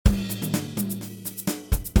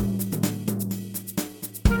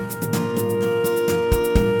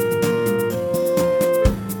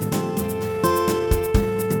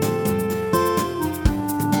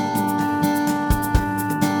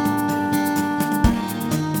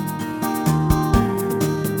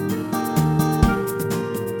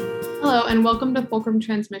and welcome to Fulcrum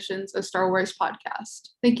Transmissions, a Star Wars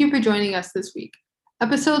podcast. Thank you for joining us this week.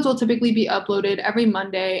 Episodes will typically be uploaded every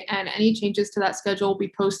Monday, and any changes to that schedule will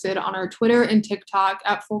be posted on our Twitter and TikTok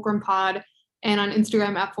at Fulcrum Pod and on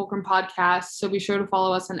Instagram at Fulcrum Podcast. So be sure to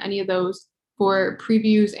follow us on any of those for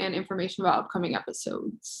previews and information about upcoming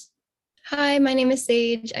episodes. Hi, my name is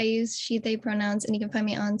Sage. I use she, they pronouns, and you can find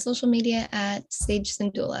me on social media at Sage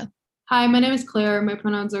Sindula. Hi, my name is Claire. My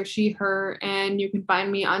pronouns are she, her, and you can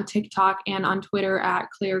find me on TikTok and on Twitter at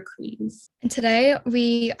Claire Crees. And today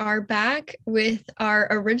we are back with our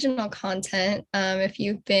original content. If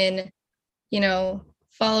you've been,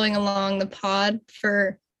 following along the pod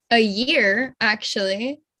for a year,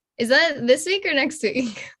 actually. Is that this week or next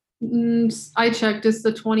week? I checked, it's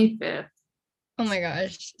the 25th. Oh my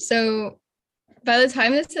gosh. So by the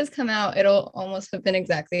time this has come out, it'll almost have been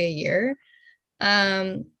exactly a year.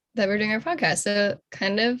 That we're doing our podcast. So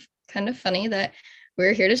kind of funny that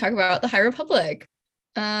we're here to talk about the High Republic.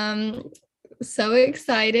 So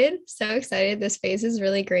excited. This phase is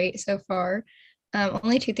really great so far.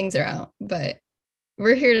 Only 2 things are out, but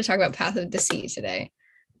we're here to talk about Path of Deceit today.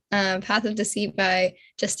 Path of Deceit by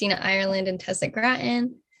Justina Ireland and Tessa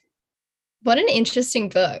Gratton. What an interesting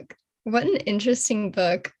book. It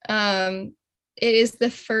is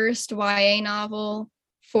the first YA novel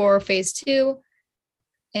for phase 2.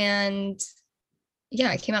 And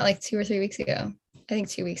yeah, it came out like 2 or 3 weeks ago. I think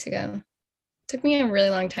 2 weeks ago. It took me a really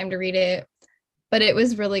long time to read it, but it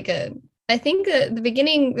was really good. I think that the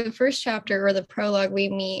beginning, the first chapter or the prologue, we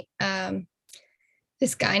meet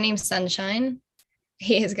this guy named Sunshine.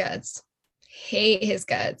 Hate his guts.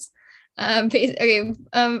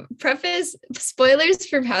 Preface, spoilers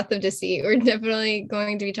for Path of Deceit. We're definitely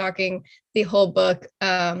going to be talking the whole book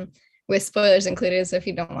with spoilers included. So if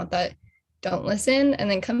you don't want that, don't listen and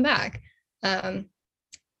then come back. But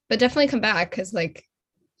definitely come back because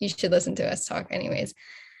you should listen to us talk anyways.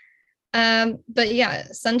 But yeah,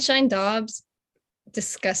 Sunshine Dobbs,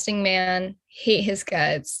 disgusting man, hate his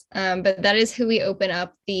guts. But that is who we open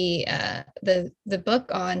up the book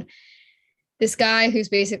on. This guy who's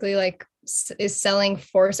basically is selling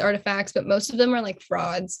Force artifacts, but most of them are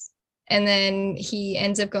frauds. And then he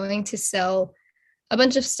ends up going to sell a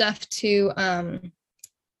bunch of stuff to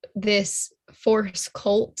this Force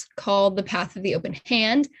cult called the Path of the Open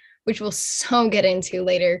Hand, which we'll so get into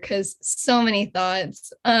later because so many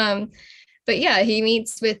thoughts. But yeah, he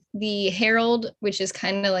meets with the Herald, which is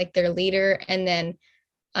kind of like their leader, and then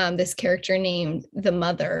this character named the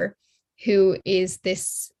Mother, who is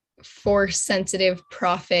this Force sensitive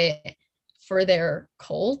prophet for their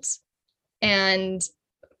cult. And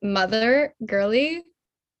Mother, girly,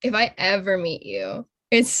 if I ever meet you,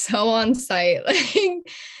 it's so on site.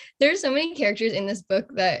 There's so many characters in this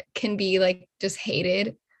book that can be just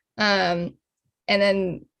hated. And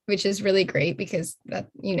then, which is really great because that,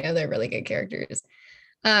 they're really good characters.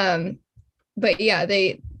 But yeah,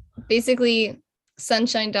 they basically,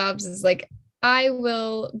 Sunshine Dobbs is I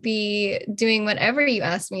will be doing whatever you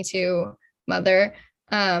ask me to, Mother.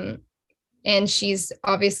 And she's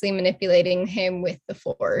obviously manipulating him with the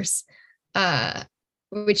Force,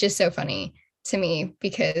 which is so funny to me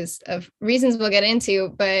because of reasons we'll get into.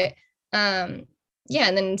 But and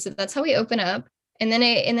then so that's how we open up, and then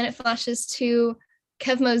it flashes to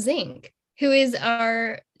Kevmo Zink, who is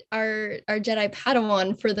our Jedi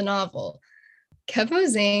Padawan for the novel. Kevmo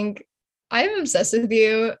Zink, I'm obsessed with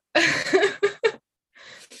you.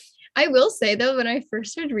 I will say though, when I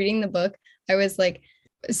first started reading the book, I was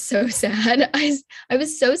so sad. I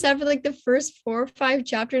was so sad for the first 4 or 5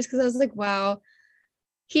 chapters because I was wow,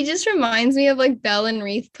 he just reminds me of Belle and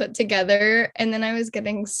Reith put together. And then I was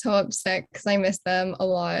getting so upset because I missed them a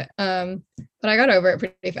lot. But I got over it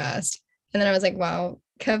pretty fast. And then I was wow,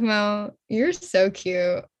 Kevmo, you're so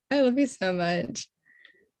cute. I love you so much.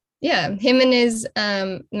 Yeah, him and his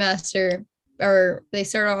master, they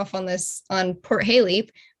start off on Port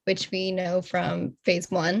Hayleap, which we know from phase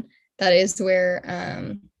 1. That is where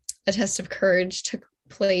a test of courage took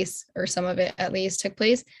place, or some of it at least took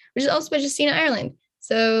place, which is also by Justina Ireland.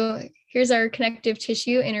 So here's our connective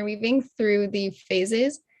tissue interweaving through the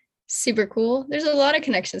phases. Super cool. There's a lot of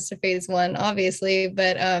connections to phase 1, obviously,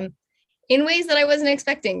 but in ways that I wasn't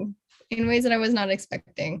expecting, in ways that I was not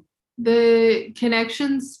expecting. The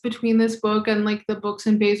connections between this book and the books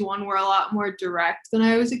in phase 1 were a lot more direct than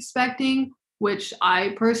I was expecting, which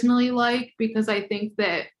I personally like because I think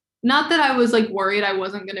that, not that I was worried I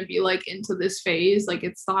wasn't going to be into this phase,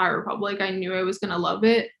 it's the High Republic, I knew I was going to love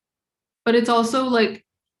it. But it's also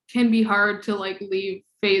can be hard to leave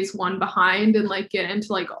phase 1 behind and get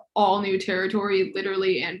into all new territory,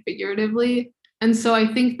 literally and figuratively. And so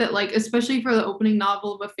I think that like, especially for the opening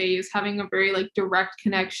novel of a phase, having a very like direct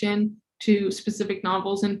connection to specific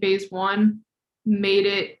novels in phase one made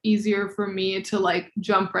it easier for me to like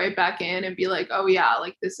jump right back in and be like, oh yeah,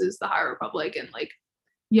 like this is the High Republic. And like,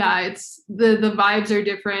 yeah, it's the vibes are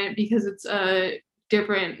different because it's a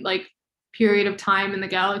different like period of time in the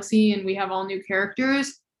galaxy and we have all new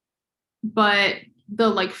characters. But the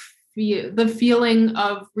like the feeling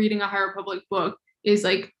of reading a High Republic book is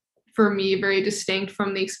like for me very distinct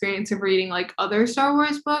from the experience of reading like other Star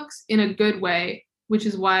Wars books in a good way, which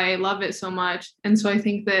is why I love it so much. And so I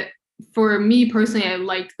think that for me personally, I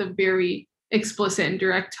liked the very explicit and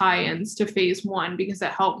direct tie-ins to phase one because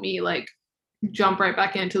that helped me like jump right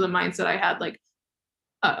back into the mindset I had like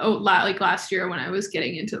last year when I was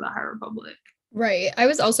getting into the High Republic. Right. I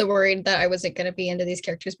was also worried that I wasn't going to be into these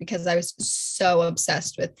characters because I was so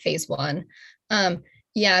obsessed with phase one.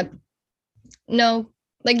 Yeah, no,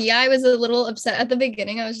 like, yeah, I was a little upset at the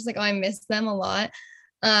beginning. I was just like, oh, I miss them a lot,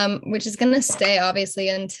 which is going to stay obviously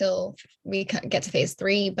until we get to phase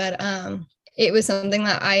three. But it was something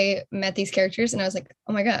that I met these characters and I was like,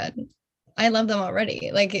 oh my God, I love them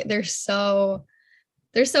already. Like they're so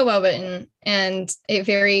well written and it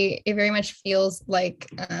very much feels like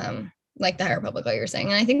the High Republic, like you're saying.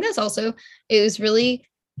 And I think that's also, it was really,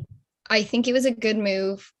 I think it was a good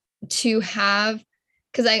move to have,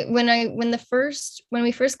 because when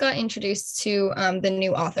we first got introduced to the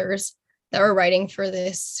new authors that were writing for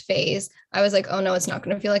this phase, I was like, oh no, it's not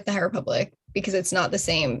going to feel like the High Republic because it's not the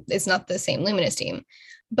same Luminous team.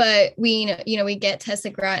 But we get Tessa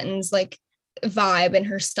Gratton's like vibe and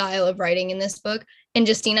her style of writing in this book, and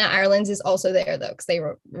Justina Ireland's is also there though because they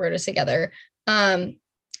wrote it together. And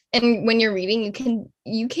when you're reading,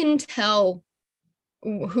 you can tell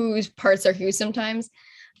whose parts are who sometimes.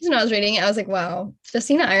 Just when I was reading it, I was like, wow,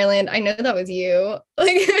 Justina Ireland, I know that was you.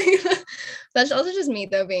 Like that's also just me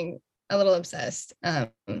though being a little obsessed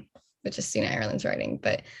with Justina Ireland's writing.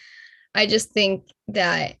 But I just think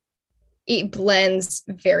that it blends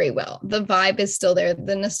very well. The vibe is still there.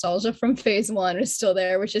 The nostalgia from phase one is still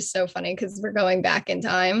there, which is so funny because we're going back in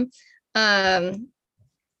time. But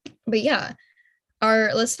yeah.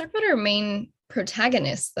 Let's talk about our main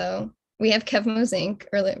protagonists, though. We have Kev Mozink,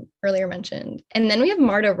 earlier mentioned, and then we have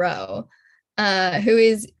Marta Rowe,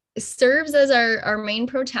 who serves as our main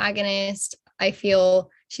protagonist. I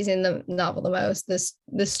feel she's in the novel the most.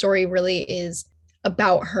 The story really is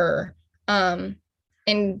about her,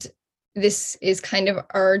 and this is kind of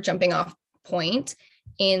our jumping off point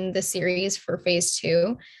in the series for phase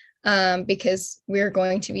two, because we're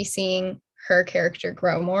going to be seeing her character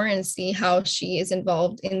grow more and see how she is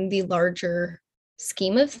involved in the larger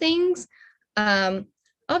scheme of things.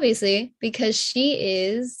 Obviously, because she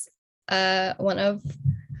is one of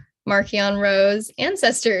Marchion Rowe's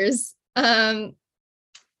ancestors. Thinking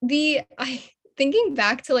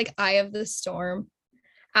back to like Eye of the Storm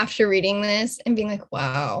after reading this and being like,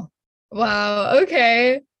 wow,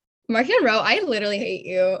 okay. Marchion Rowe, I literally hate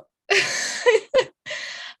you.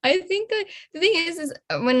 I think that the thing is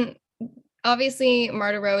when obviously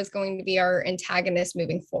Marta Rowe is going to be our antagonist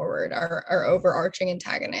moving forward, our overarching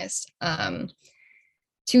antagonist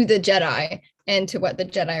to the Jedi and to what the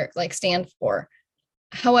Jedi like stand for.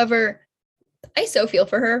 However, I so feel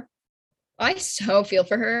for her.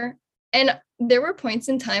 And there were points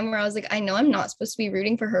in time where I was like, I know I'm not supposed to be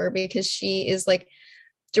rooting for her because she is like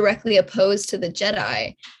directly opposed to the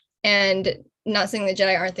Jedi. And not saying the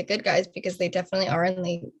Jedi aren't the good guys because they definitely are. And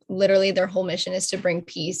they literally, their whole mission is to bring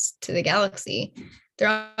peace to the galaxy.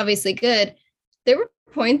 They're obviously good. There were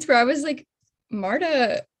points where I was like,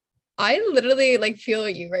 Marta, I literally like feel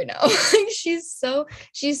you right now. Like she's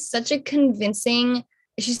such a convincing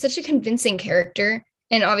character.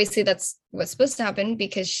 And obviously that's what's supposed to happen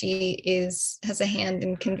because she has a hand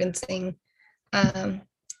in convincing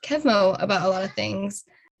Kevmo about a lot of things.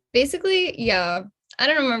 Basically, yeah, I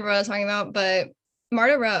don't remember what I was talking about, but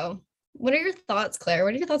Marta Rowe. What are your thoughts, Claire?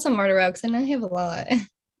 What are your thoughts on Marta Rowe? Because I know you have a lot.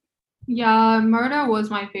 Yeah, Marta was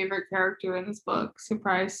my favorite character in this book.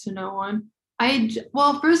 Surprise to no one.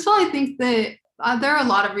 Well, first of all, I think that there are a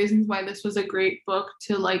lot of reasons why this was a great book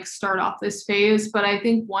to like start off this phase, but I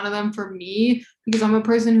think one of them for me, because I'm a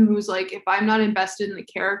person who's like, if I'm not invested in the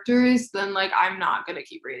characters, then like I'm not gonna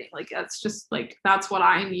keep reading. Like that's just like that's what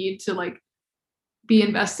I need to like be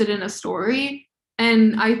invested in a story.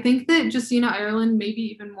 And I think that Justina Ireland, maybe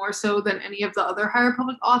even more so than any of the other High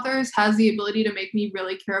Republic authors, has the ability to make me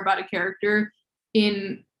really care about a character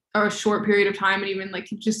in a short period of time and even like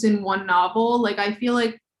just in one novel. Like I feel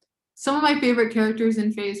like some of my favorite characters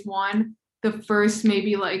in phase one, the first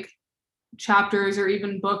maybe like chapters or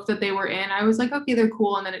even book that they were in, I was like, okay, they're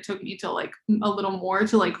cool. And then it took me to like a little more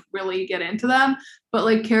to like really get into them. But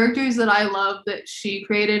like characters that I love that she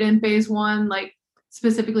created in phase one, like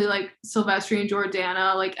specifically like Sylvester and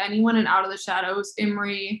Jordana, like anyone in Out of the Shadows,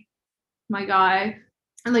 Imri, my guy.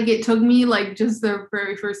 And like it took me like just their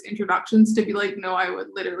very first introductions to be like, no, I would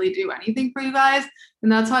literally do anything for you guys.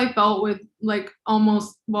 And that's how I felt with like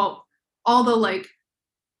almost, well, all the like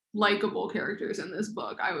likable characters in this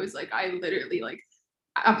book. I was like, I literally like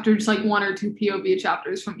after just like one or two POV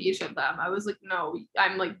chapters from each of them, I was like, no,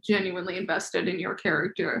 I'm like genuinely invested in your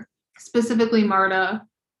character, specifically Marta,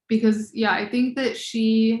 because yeah, I think that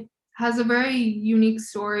she has a very unique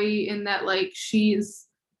story in that like she's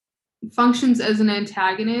functions as an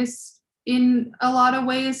antagonist in a lot of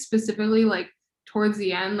ways, specifically like towards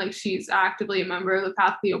the end, like she's actively a member of the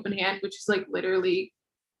Path of the Open Hand, which is like literally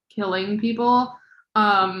killing people.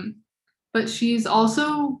 But she's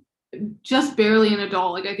also just barely an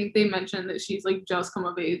adult. Like I think they mentioned that she's like just come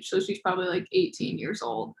of age, so she's probably like 18 years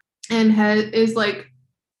old, and is like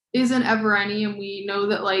isn't ever any, and we know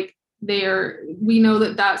that like we know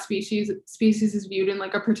that that species is viewed in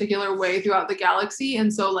like a particular way throughout the galaxy,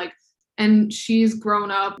 and so like and she's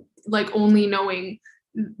grown up like only knowing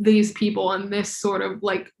these people and this sort of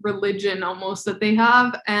like religion almost that they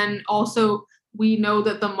have, and also we know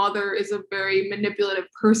that the mother is a very manipulative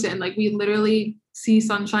person. Like we literally see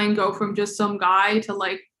Sunshine go from just some guy to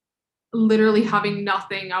like literally having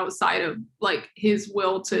nothing outside of like his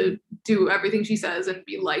will to do everything she says and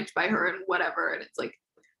be liked by her and whatever, and it's like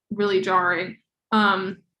really jarring.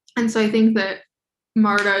 And so I think that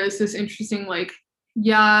Marta is this interesting like,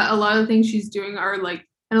 yeah, a lot of the things she's doing are like,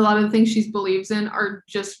 and a lot of the things she believes in are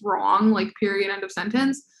just wrong, like period, end of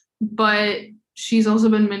sentence, but she's also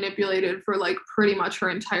been manipulated for like pretty much her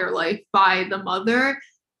entire life by the mother.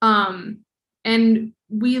 And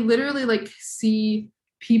we literally like see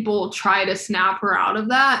people try to snap her out of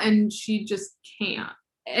that and she just can't.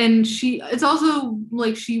 And it's also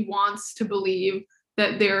like she wants to believe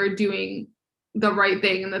that they're doing the right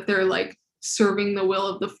thing and that they're like serving the will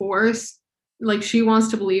of the Force. Like she wants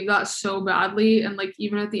to believe that so badly, and like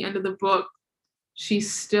even at the end of the book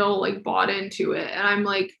she's still like bought into it, and I'm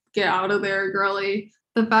like, get out of there, girly.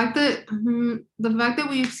 The fact that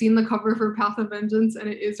we've seen the cover for Path of Vengeance and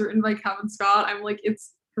it is written by Kevin Scott, I'm like,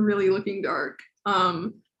 it's really looking dark.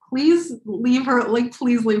 Please leave her, like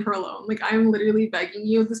please leave her alone. Like I'm literally begging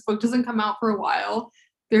you, if this book doesn't come out for a while,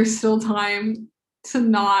 there's still time to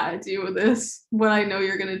not do this, what I know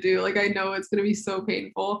you're gonna do. Like I know it's gonna be so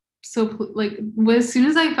painful. So like as soon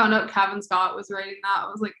as I found out Kevin Scott was writing that,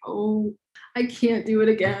 I was like, oh, I can't do it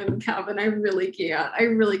again, Kevin. I really can't. I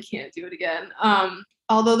really can't do it again.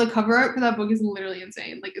 Although the cover art for that book is literally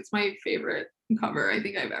insane. Like it's my favorite cover I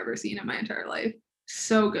think I've ever seen in my entire life.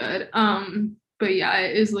 So good. But yeah,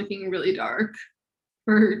 it is looking really dark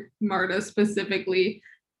for Marta specifically.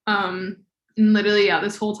 And literally, yeah,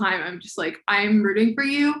 this whole time I'm just like, I'm rooting for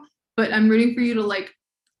you, but I'm rooting for you to like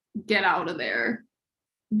get out of there.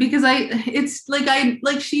 Because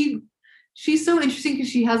she's so interesting because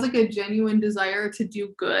she has like a genuine desire to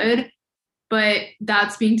do good, but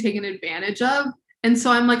that's being taken advantage of. And so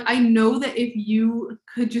I'm like, I know that if you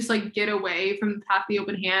could just like get away from the Path of the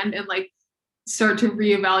Open Hand and like start to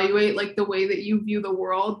reevaluate like the way that you view the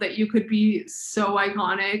world, that you could be so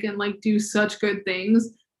iconic and like do such good things.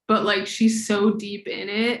 But like she's so deep in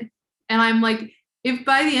it, and I'm like, if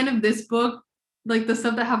by the end of this book like the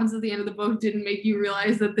stuff that happens at the end of the book didn't make you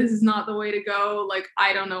realize that this is not the way to go, like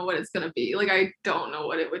I don't know what it's going to be. Like I don't know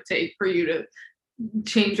what it would take for you to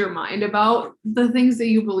change your mind about the things that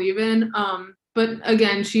you believe in. But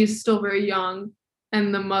again, she's still very young,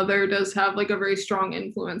 and the mother does have like a very strong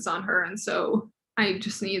influence on her, and so I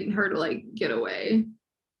just need her to like get away.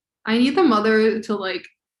 I need the mother to like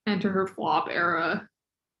enter her flop era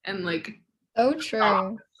and like Oh,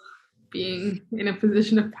 true. being in a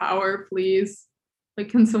position of power, please. Like,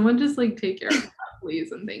 can someone just like take care of that,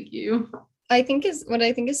 please, and thank you. I think is what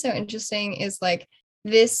I think is so interesting is like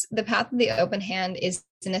the Path of the Open Hand is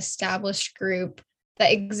an established group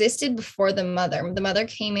that existed before the mother. The mother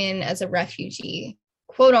came in as a refugee,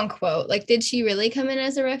 quote unquote. Like, did she really come in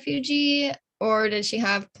as a refugee, or did she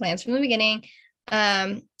have plans from the beginning?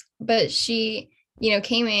 But she,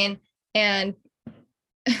 came in, and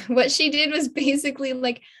what she did was basically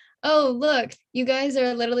like, oh, look, you guys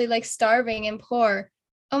are literally like starving and poor.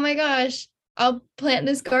 Oh my gosh, I'll plant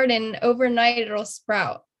this garden overnight, it'll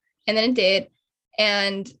sprout. And then it did.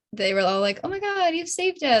 And they were all like, oh my God, you've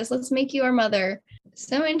saved us. Let's make you our mother.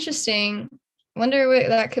 So interesting. Wonder what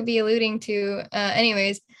that could be alluding to.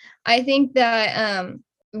 Anyways, I think that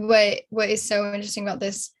what is so interesting about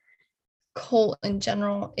this cult in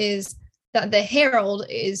general is that the Herald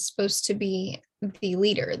is supposed to be the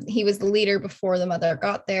leader. He was the leader before the mother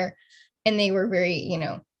got there, and they were very,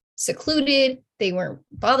 secluded. They weren't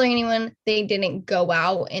bothering anyone. They didn't go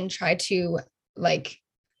out and try to like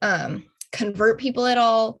convert people at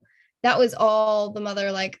all. That was all the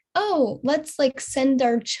mother, like, oh, let's like send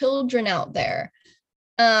our children out there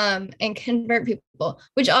and convert people,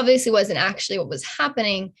 which obviously wasn't actually what was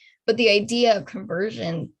happening. But the idea of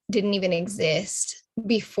conversion didn't even exist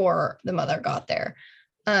before the mother got there.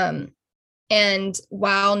 And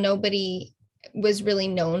while nobody was really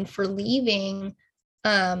known for leaving,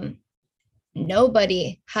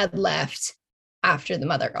 nobody had left after the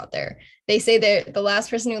mother got there. They say that the last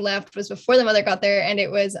person who left was before the mother got there, and it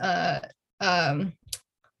was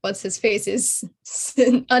what's his face's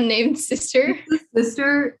unnamed sister.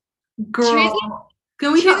 Sister, girl. Teresa?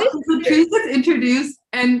 Can we talk? So Teresa's introduced,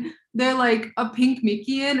 and they're like a pink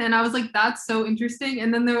Mickeyan, and I was like, that's so interesting.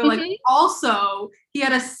 And then they were like, also, he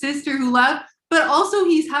had a sister who left, but also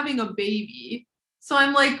he's having a baby. So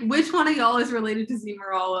I'm like, which one of y'all is related to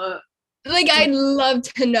Zimarala? Like, I'd love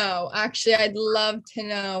to know. Actually, I'd love to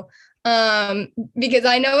know. Because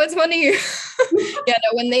I know it's funny. Yeah,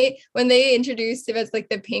 no, when they introduced him as like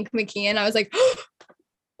the pink Mickeyan, I was like,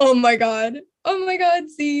 oh my god,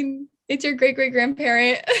 Zine, it's your great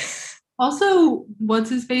grandparent. Also,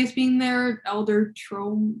 what's his face being there? Elder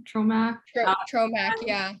Tromac? Tromac,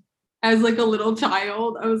 yeah. As like a little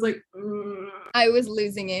child, I was like, ugh. I was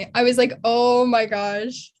losing it. I was like, oh my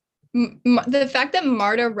gosh. The fact that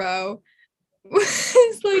Marta Rowe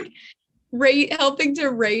was like helping to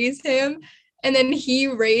raise him, and then he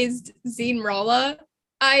raised Zine Rala.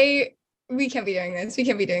 We can't be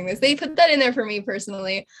doing this. They put that in there for me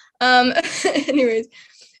personally. Anyways,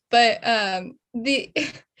 but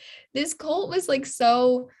this cult was like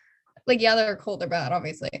so, like, yeah, they're a cult, they're bad,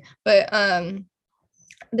 obviously, but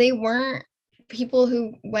they weren't people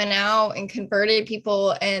who went out and converted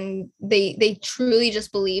people, and they truly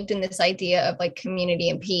just believed in this idea of like community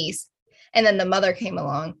and peace. And then the mother came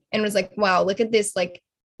along and was like, wow, look at this like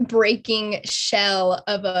breaking shell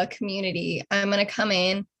of a community. I'm gonna come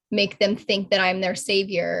in, make them think that I'm their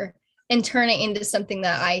savior, and turn it into something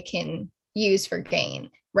that I can use for gain,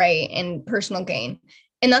 right? And personal gain.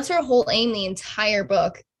 And that's her whole aim, the entire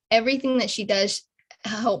book. Everything that she does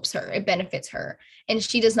helps her, it benefits her. And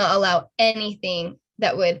she does not allow anything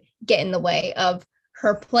that would get in the way of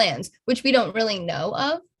her plans, which we don't really know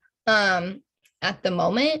of at the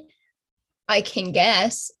moment. I can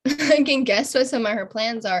guess what some of her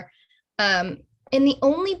plans are. And the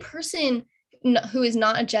only person who is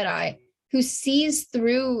not a Jedi who sees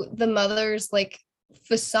through the mother's like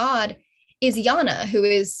facade is Yana, who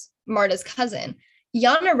is Marta's cousin.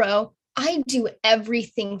 Yana Rowe, I do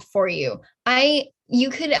everything for you. You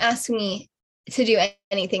could ask me to do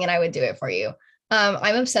anything and I would do it for you.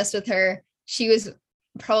 I'm obsessed with her. She was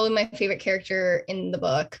probably my favorite character in the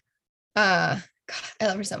book. God, I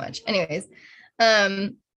love her so much. Anyways,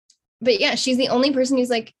 but yeah, she's the only person who's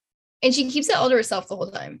like, and she keeps it all to herself the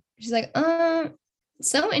whole time. She's like,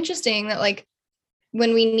 so interesting that like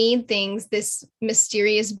when we need things, this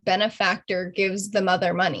mysterious benefactor gives the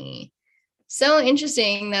mother money. So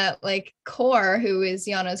interesting that like Kor, who is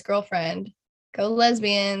Yana's girlfriend, go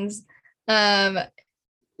lesbians,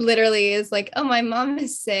 literally is like, oh, my mom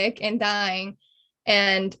is sick and dying.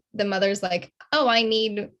 And the mother's like, oh, I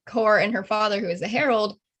need Kor and her father, who is a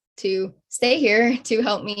herald, to stay here to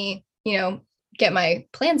help me, get my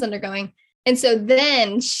plans undergoing. And so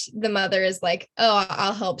then the mother is like, oh,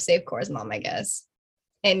 I'll help save Kor's mom, I guess,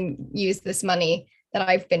 and use this money that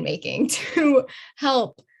I've been making to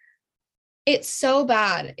help. It's so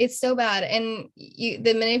bad. And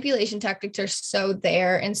the manipulation tactics are so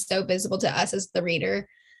there and so visible to us as the reader.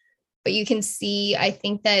 But you can see, I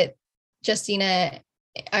think that Justina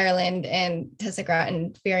Ireland and Tessa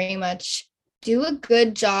Gratton very much do a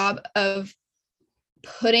good job of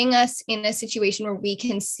putting us in a situation where we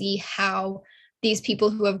can see how these people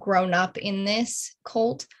who have grown up in this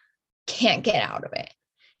cult can't get out of it.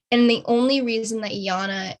 And the only reason that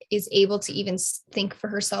Yana is able to even think for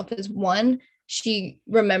herself is, one, she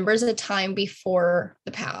remembers a time before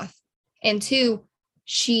the path. And two,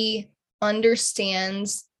 she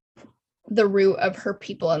understands the root of her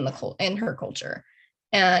people and her culture.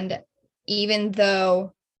 And even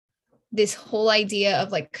though this whole idea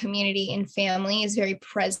of like community and family is very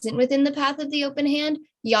present within the path of the open hand,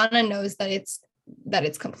 Yana knows that it's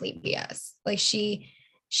complete BS. Like she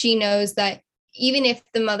knows that even if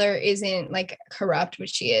the mother isn't like corrupt,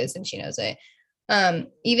 which she is, and she knows it,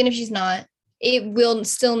 even if she's not, it will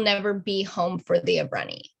still never be home for the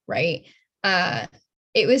Abreni, right?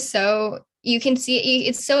 it was so, you can see it,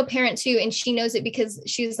 it's so apparent too. And she knows it because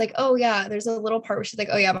she was like, oh yeah, there's a little part where she's like,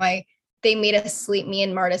 oh yeah, they made us sleep, me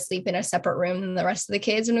and Marta sleep in a separate room than the rest of the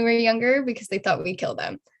kids when we were younger because they thought we'd kill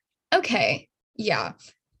them. Okay, yeah,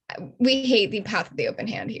 we hate the path of the open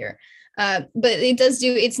hand here. But it does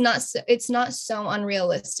do, it's not so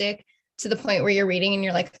unrealistic to the point where you're reading and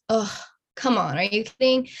you're like, oh, come on, are you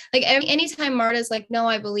kidding? Like anytime Marta's like, no,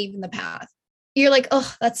 I believe in the path, you're like,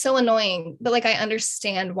 oh, that's so annoying. But like, I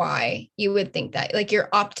understand why you would think that. Like your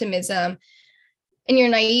optimism and your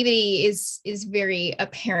naivety is very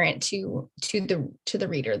apparent to the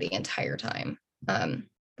reader the entire time. But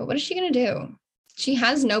what is she gonna do? She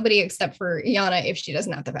has nobody except for Yana if she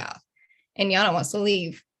doesn't have the path. And Yana wants to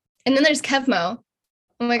leave. And then there's Kevmo.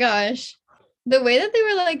 Oh my gosh. The way that they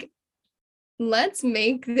were like, let's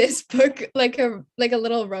make this book like a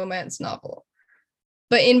little romance novel.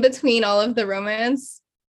 But in between all of the romance,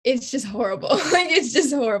 it's just horrible. Like it's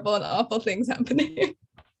just horrible and awful things happening.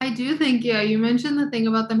 I do think, yeah, you mentioned the thing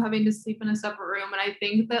about them having to sleep in a separate room. And I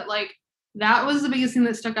think that like that was the biggest thing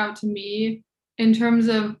that stuck out to me in terms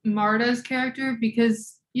of Marta's character,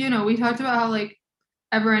 because, you know, we talked about how like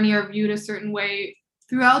Evereni are viewed a certain way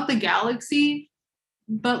throughout the galaxy,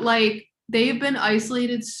 but like they've been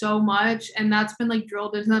isolated so much, and that's been like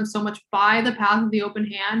drilled into them so much by the path of the open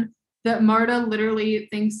hand, that Marta literally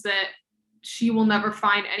thinks that she will never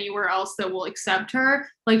find anywhere else that will accept her.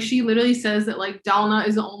 Like she literally says that like Dalna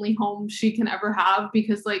is the only home she can ever have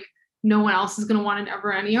because like no one else is gonna want an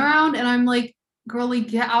Evereni around. And I'm like, girlie,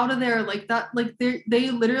 get out of there. Like that, like they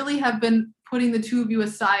literally have been putting the two of you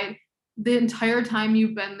aside the entire time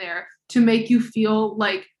you've been there to make you feel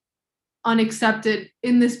like unaccepted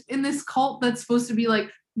in this cult that's supposed to be like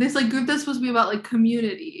this like group that's supposed to be about like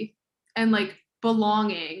community and like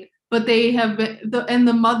belonging. But they have been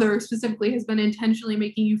the mother specifically has been intentionally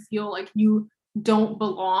making you feel like you don't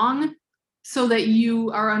belong, so that you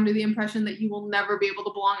are under the impression that you will never be able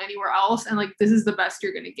to belong anywhere else, and like this is the best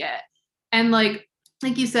you're gonna get. And like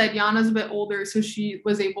you said, Yana's a bit older, so she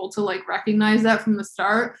was able to like recognize that from the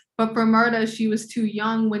start. But for Marta, she was too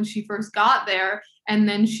young when she first got there, and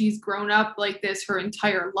then she's grown up like this her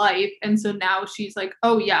entire life. And so now she's like,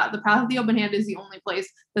 oh yeah, the path of the open hand is the only place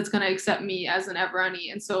that's going to accept me as an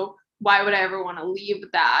Evereni. And so why would I ever want to leave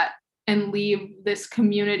that and leave this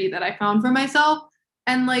community that I found for myself?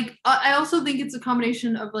 And like I also think it's a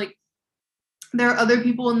combination of like there are other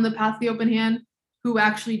people in the path of the open hand who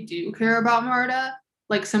actually do care about Marta,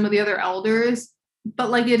 like some of the other elders. But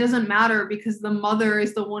like it doesn't matter because the mother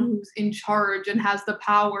is the one who's in charge and has the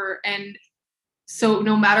power. And so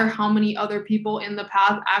no matter how many other people in the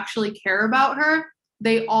path actually care about her,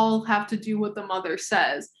 they all have to do what the mother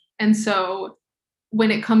says. And so when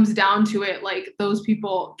it comes down to it, like those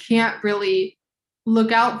people can't really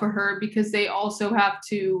look out for her because they also have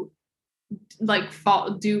to like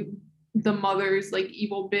do the mother's like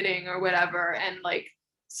evil bidding or whatever. And like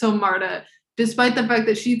so Marta, despite the fact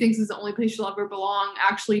that she thinks is the only place she'll ever belong,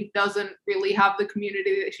 actually doesn't really have the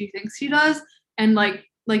community that she thinks she does. And like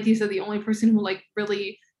you said, the only person who like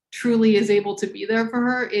really truly is able to be there for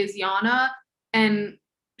her is Yana. And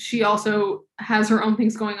she also has her own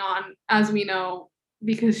things going on, as we know,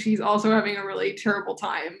 because she's also having a really terrible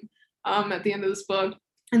time at the end of this book.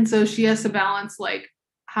 And so she has to balance like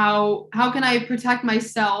how can I protect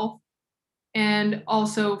myself, and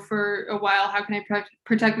also for a while how can I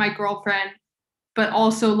protect my girlfriend, but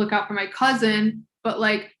also look out for my cousin. But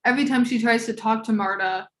like every time she tries to talk to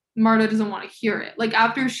Marta, Marta doesn't want to hear it. Like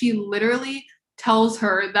after she literally tells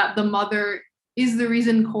her that the mother is the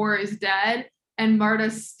reason Kor is dead, and Marta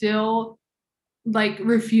still like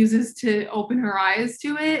refuses to open her eyes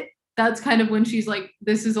to it, that's kind of when she's like,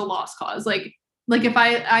 this is a lost cause. Like if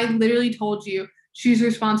I literally told you she's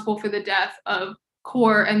responsible for the death of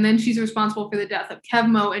Kor, and then she's responsible for the death of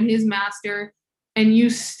Kevmo and his master, and you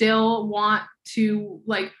still want to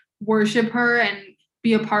like worship her and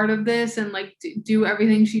be a part of this and like do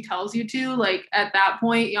everything she tells you to, like at that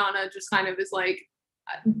point Yana just kind of is like,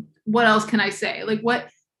 what else can I say? Like what?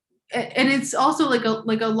 And it's also like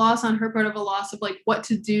a loss on her part of a loss of like what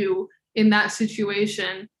to do in that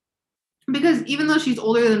situation, because even though she's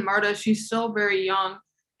older than Marta, she's still very young,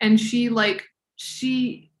 and she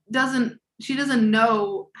doesn't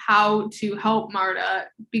know how to help Marta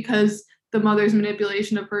because the mother's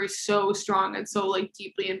manipulation of her is so strong and so like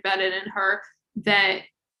deeply embedded in her that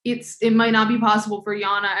it might not be possible for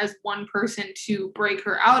Yana as one person to break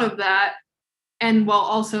her out of that, and while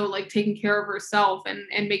also like taking care of herself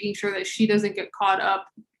and making sure that she doesn't get caught up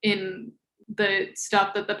in the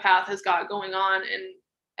stuff that the path has got going on and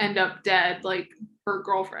end up dead like her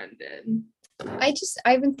girlfriend did.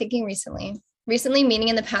 I've been thinking recently, recently, meaning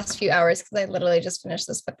in the past few hours, because I literally just finished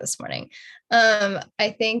this book this morning.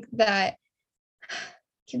 I think that I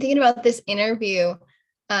keep thinking about this interview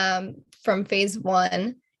from phase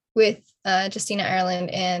one with Justina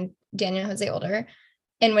Ireland and Daniel Jose Older.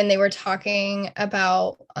 And when they were talking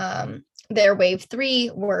about their wave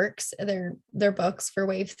 3 works, their books for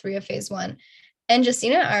wave 3 of phase one. And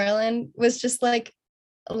Justina Ireland was just like,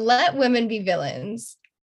 let women be villains.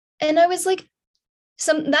 And I was like,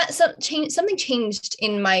 something changed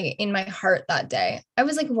in my heart that day. I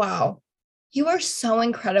was like, wow, you are so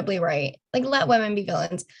incredibly right. Like, let women be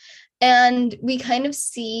villains. And we kind of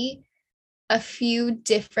see a few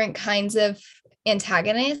different kinds of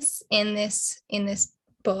antagonists in this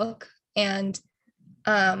book, and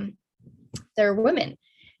they're women,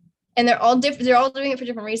 and they're all different. They're all doing it for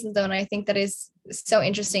different reasons, though. And I think that is so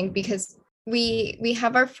interesting because we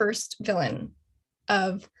have our first villain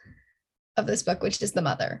of this book, which is the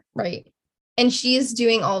mother, right? And she is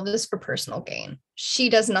doing all of this for personal gain. She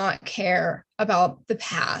does not care about the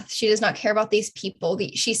path. She does not care about these people.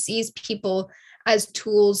 She sees people as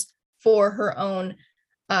tools for her own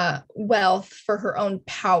wealth, for her own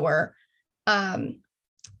power. And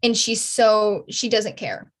she doesn't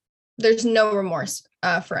care. There's no remorse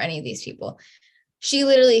for any of these people. She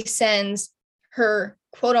literally sends her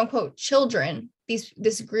quote unquote children,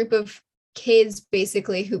 this group of kids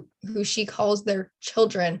basically who she calls their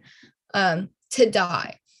children, to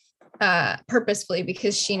die purposefully,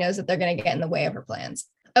 because she knows that they're going to get in the way of her plans.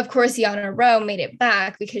 Of course, Yana Rowe made it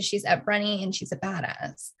back because she's at Brenny and she's a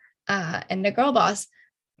badass and a girl boss.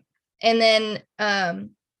 And then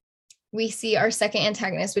we see our second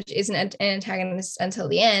antagonist, which isn't an antagonist until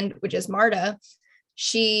the end, which is Marta.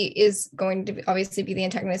 She is going to obviously be the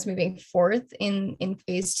antagonist moving forth in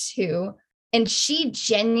phase 2. And she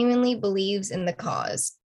genuinely believes in the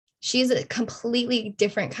cause. She's a completely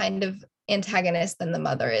different kind of antagonist than the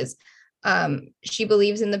mother is. She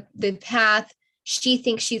believes in the path. She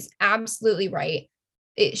thinks she's absolutely right.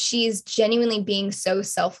 She's genuinely being so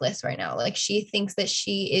selfless right now. Like, she thinks that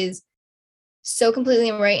she is so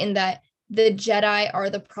completely right in that the Jedi are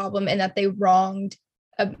the problem and that they wronged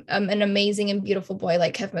an amazing and beautiful boy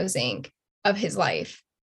like Kevmo Zink of his life,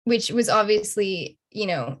 which was obviously,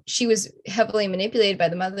 she was heavily manipulated by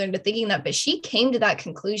the mother into thinking that, but she came to that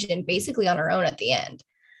conclusion basically on her own at the end.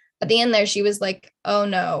 At the end there, she was like, oh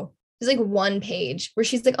no, there's like one page where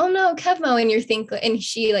she's like, oh no, Kevmo, and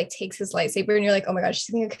she like takes his lightsaber and you're like, oh my gosh,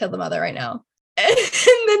 she's gonna kill the mother right now. And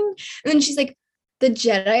then she's like, the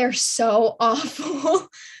Jedi are so awful.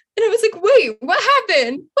 And I was like, wait, what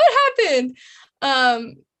happened?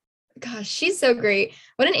 Gosh, she's so great.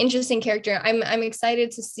 What an interesting character. I'm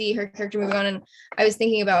excited to see her character moving on. And I was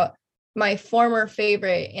thinking about my former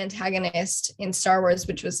favorite antagonist in Star Wars,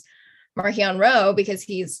 which was Marchion Ro, because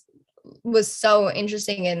was so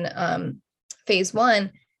interesting in phase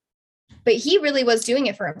 1. But he really was doing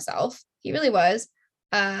it for himself. He really was.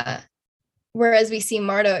 Whereas we see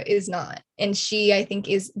Marta is not. And she, I think,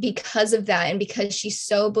 is, because of that, and because she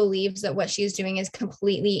so believes that what she's doing is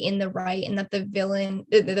completely in the right, and that the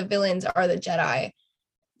villains are the Jedi,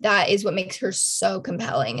 that is what makes her so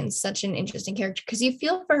compelling and such an interesting character, because you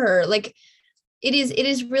feel for her. Like, it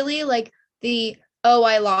is really like oh,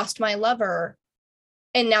 I lost my lover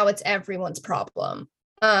and now it's everyone's problem.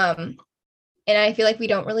 And I feel like we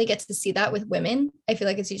don't really get to see that with women. I feel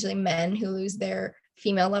like it's usually men who lose their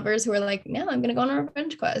female lovers, who are like, no, I'm going to go on a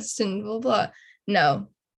revenge quest and blah, blah. No,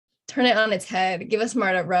 turn it on its head. Give us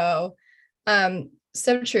Marta Rowe.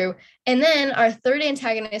 So true. And then our third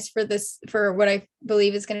antagonist for what I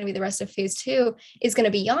believe is going to be the rest of phase 2 is going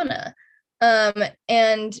to be Yana.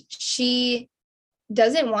 And she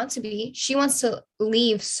doesn't want to be. She wants to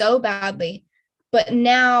leave so badly, but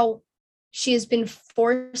now she has been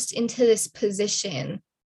forced into this position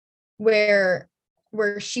where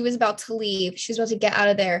she was about to leave. She was about to get out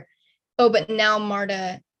of there. Oh, but now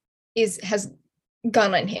Marta has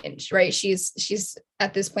gone unhinged, right? She's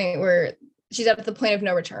at this point where she's at the point of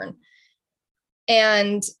no return.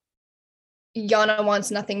 And Yana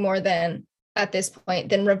wants nothing more than, at this point,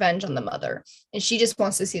 than revenge on the mother. And she just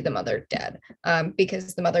wants to see the mother dead,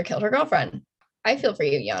 because the mother killed her girlfriend. I feel for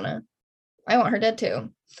you, Yana. I want her dead too.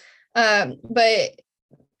 But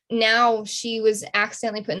now she was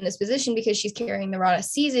accidentally put in this position because she's carrying the rod of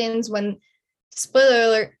seasons when, spoiler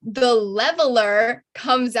alert, the leveler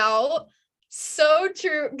comes out. So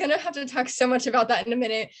true. Gonna have to talk so much about that in a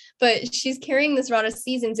minute, but she's carrying this rod of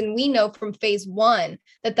seasons, and we know from phase 1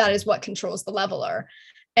 that is what controls the leveler.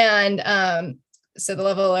 And so the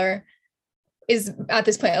leveler is at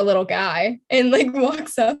this point a little guy, and like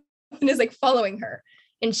walks up and is like following her,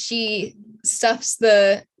 and she stuffs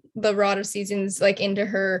the the Rod of Seasons like into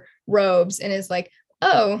her robes and is like,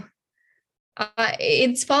 oh,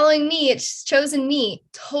 it's following me, it's chosen me,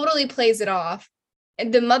 totally plays it off.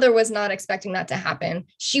 And the mother was not expecting that to happen.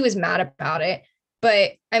 She was mad about it.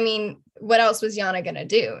 But I mean, what else was Yana gonna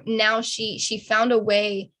do? Now she found a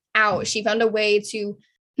way out. She found a way to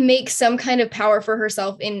make some kind of power for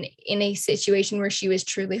herself in a situation where she was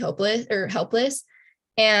truly hopeless or helpless.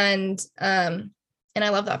 And I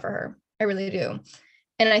love that for her. I really do.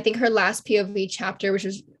 And I think her last POV chapter, which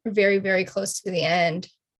was very, very close to the end,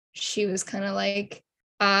 she was kind of like,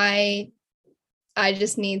 I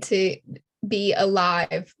just need to be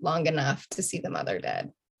alive long enough to see the mother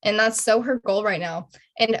dead. And that's so her goal right now.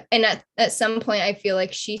 And at some point, I feel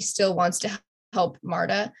like she still wants to help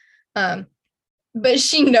Marta. But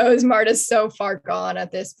she knows Marta's so far gone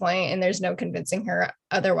at this point, and there's no convincing her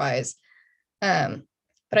otherwise. But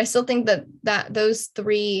I still think that those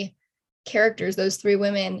three characters, those three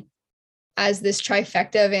women, as this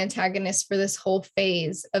trifecta of antagonists for this whole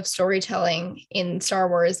phase of storytelling in Star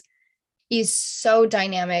Wars, is so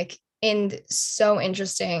dynamic and so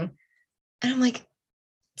interesting. And I'm like,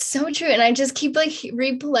 so true. And I just keep like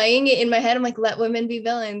replaying it in my head. I'm like, let women be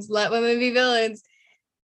villains, let women be villains.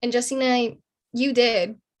 And Justina, you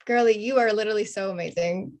did. Girlie, you are literally so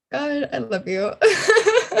amazing. God, I love you.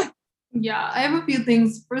 Yeah, I have a few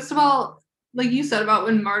things. First of all, like you said about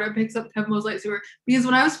when Marta picks up Tevmo's lightsaber, because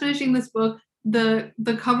when I was finishing this book, the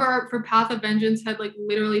cover art for Path of Vengeance had like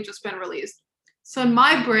literally just been released. So in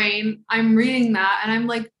my brain, I'm reading that and I'm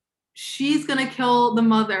like, she's gonna kill the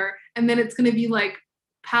mother, and then it's gonna be like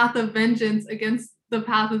Path of Vengeance against the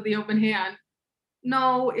Path of the Open Hand.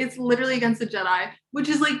 No, it's literally against the Jedi, which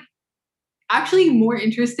is like actually more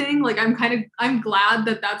interesting. Like I'm glad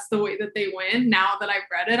that that's the way that they win. Now that I've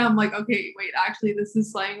read it, I'm like, okay, wait, actually this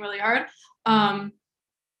is slaying really hard.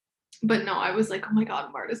 But no, I was like, oh my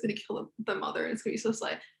god, Marta's gonna kill the mother, and it's gonna be so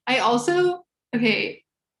slay. I also, okay,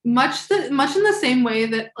 much in the same way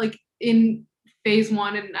that like in phase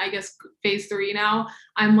 1 and I guess phase 3 now,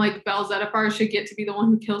 I'm like Bell Zettifar should get to be the one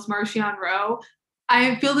who kills Marchion Ro.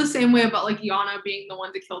 I feel the same way about like Yana being the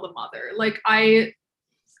one to kill the mother. Like I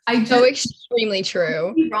just so extremely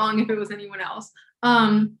true. Be wrong if it was anyone else.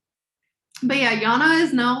 But yeah, Yana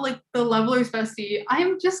is now like the leveler's bestie.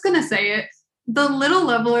 I'm just gonna say it. The little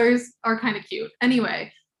levelers are kind of cute.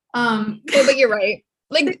 Anyway. Yeah, but you're right.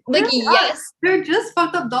 Like yes. They're just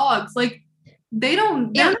fucked up dogs. Like they're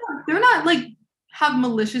not like have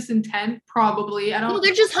malicious intent, probably. I don't No,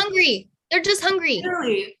 they're just hungry. They're just hungry.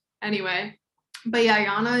 Really. Anyway. But yeah,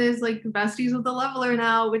 Yana is like besties with the leveler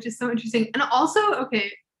now, which is so interesting. And also,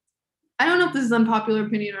 okay, I don't know if this is unpopular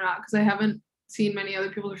opinion or not, because I haven't seen many other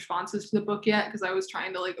people's responses to the book yet, because I was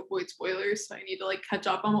trying to like avoid spoilers, so I need to like catch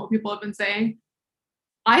up on what people have been saying.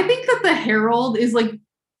 I think that the Herald is like,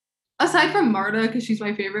 aside from Marta, because she's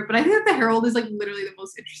my favorite, but I think that the Herald is like literally the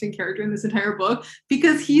most interesting character in this entire book,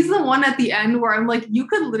 because he's the one at the end where I'm like, you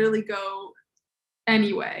could literally go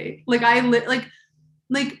anyway. Like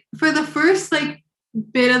like for the first like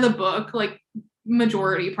bit of the book, like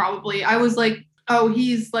majority probably, I was like, oh,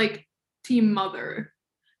 he's like Team Mother.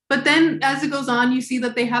 But then as it goes on, you see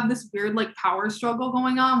that they have this weird like power struggle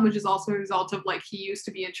going on, which is also a result of like he used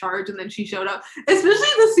to be in charge and then she showed up. Especially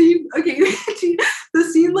the scene, okay, the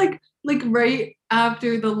scene like right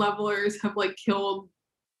after the levelers have like killed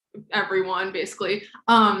everyone basically.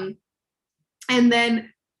 And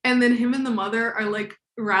then him and the mother are like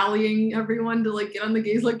rallying everyone to like get on the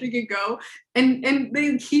gaze electric and go. And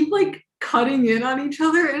they keep like cutting in on each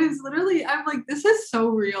other, and it's literally, I'm like, this is so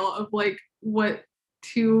real of like what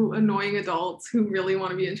two annoying adults who really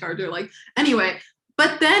want to be in charge are like. Anyway,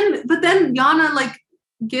 but then Yana like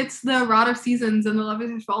gets the Rod of Seasons and the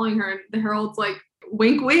lovers are following her, and the Herald's like,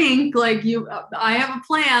 wink wink, like I have a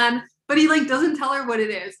plan, but he like doesn't tell her what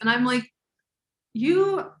it is. And I'm like,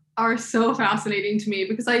 you are so fascinating to me,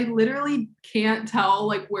 because I literally can't tell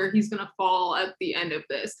like where he's gonna fall at the end of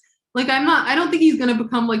this. Like I don't think he's gonna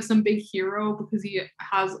become like some big hero, because he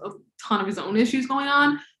has a ton of his own issues going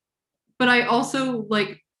on. But I also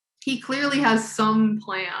like, he clearly has some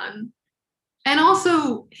plan. And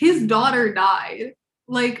also his daughter died.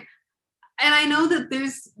 Like, and I know that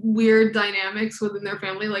there's weird dynamics within their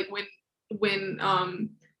family, like when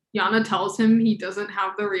Yana tells him he doesn't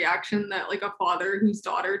have the reaction that like a father whose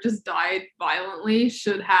daughter just died violently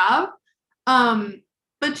should have.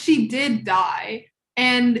 But she did die.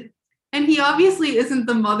 And he obviously isn't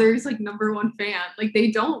the mother's like number one fan. Like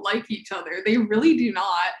they don't like each other. They really do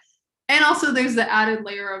not. And also there's the added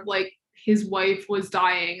layer of like his wife was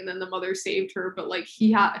dying and then the mother saved her, but like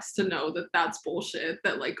he has to know that that's bullshit,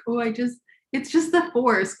 that like, oh, it's just the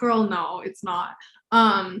Force, girl. No, it's not.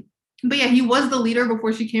 Um, but yeah, he was the leader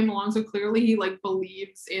before she came along, so clearly he like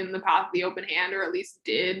believes in the path of the open hand, or at least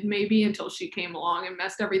did maybe until she came along and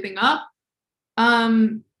messed everything up.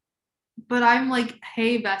 Um, but I'm like,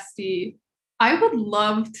 hey, bestie, I would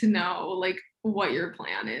love to know like what your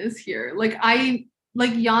plan is here. Like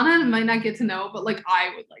Yana might not get to know, but like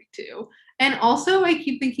I would like to. And also I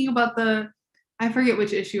keep thinking about I forget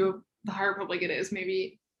which issue of the High Republic it is,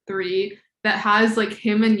 maybe 3, that has like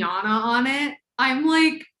him and Yana on it. I'm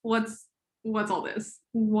like, what's all this?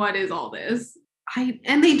 What is all this?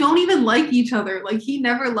 And they don't even like each other. Like he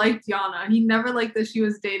never liked Yana. He never liked that she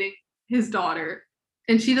was dating his daughter,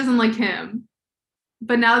 and she doesn't like him.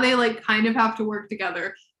 But now they like kind of have to work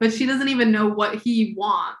together, but she doesn't even know what he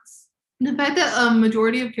wants. And the fact that a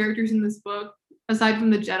majority of characters in this book, aside from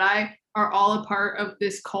the Jedi, are all a part of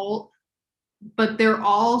this cult, but they're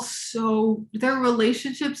all their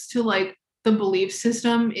relationships to like the belief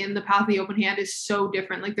system in the Path of the Open Hand is so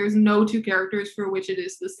different. Like there's no two characters for which it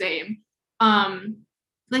is the same.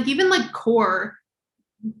 Like even like Core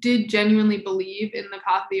did genuinely believe in the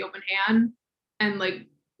Path of the Open Hand, and like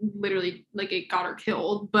literally like it got her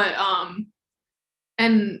killed. But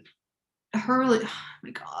and her, like, oh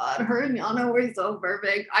my god, her and Yana were so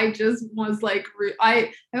perfect. I just was like,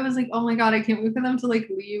 I was like, oh my god, I can't wait for them to like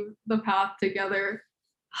leave the path together.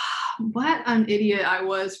 What an idiot I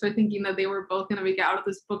was for thinking that they were both gonna make it out of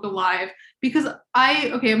this book alive. Because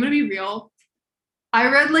okay, I'm gonna be real. I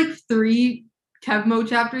read like 3 Kevmo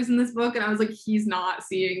chapters in this book, and I was like, he's not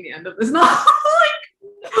seeing the end of this novel.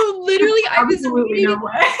 Like, literally, I was absolutely no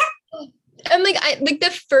way. I'm like,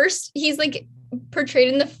 the first, he's like portrayed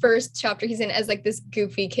in the first chapter he's in as like this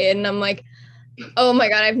goofy kid, and I'm like, oh my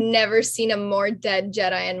god, I've never seen a more dead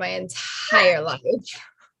Jedi in my entire life.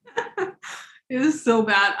 It was so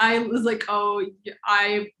bad. I was like, oh,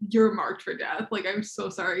 you're marked for death. Like, I'm so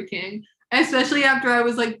sorry, King. Especially after I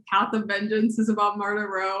was like, Path of Vengeance is about Marta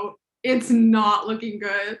Rowe. It's not looking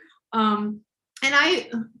good. And I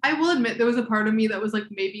will admit there was a part of me that was like,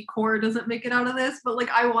 maybe Core doesn't make it out of this, but like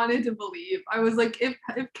I wanted to believe. I was like, if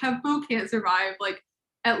Kevmo can't survive, like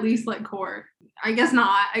at least like Core. I guess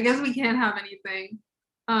not. I guess we can't have anything.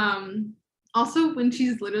 Also when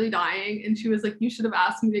she's literally dying and she was like, you should have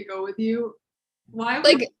asked me to go with you. Why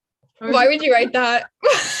would you write that?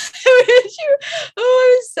 Why would you?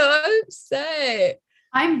 Oh, I'm so upset.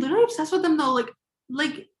 I'm literally obsessed with them though.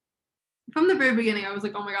 Like from the very beginning, I was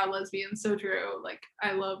like, oh my god, lesbians, so true. Like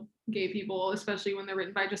I love gay people, especially when they're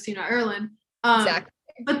written by Justina Erlin. Exactly.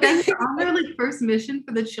 But then they're on their like first mission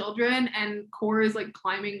for the children, and Core is like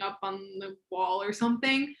climbing up on the wall or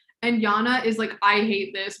something, and Yana is like, I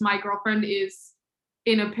hate this. My girlfriend is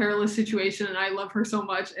in a perilous situation, and I love her so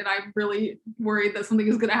much, and I'm really worried that something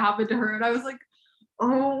is gonna happen to her. And I was like,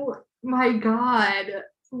 oh my god,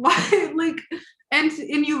 why? Like, and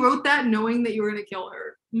you wrote that knowing that you were gonna kill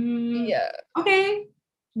her. Yeah. Okay.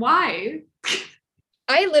 Why?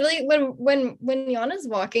 I literally when Yana's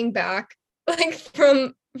walking back like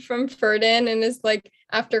from Ferdin and is like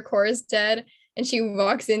after Cora's dead and she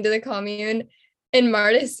walks into the commune and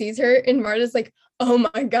Marta sees her and Marta's like, oh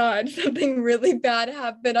my god, something really bad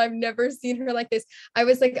happened. I've never seen her like this. I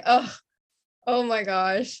was like, oh my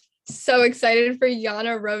gosh. So excited for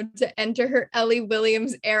Yana Rowe to enter her Ellie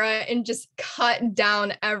Williams era and just cut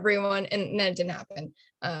down everyone, and that didn't happen.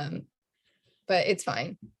 But it's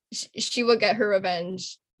fine. She will get her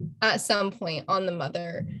revenge at some point on the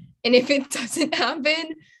mother, and if it doesn't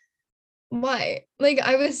happen, why? Like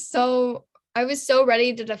I was so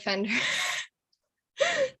ready to defend her.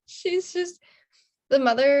 She's just the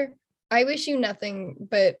mother. I wish you nothing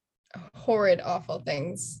but horrid, awful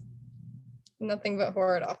things. Nothing but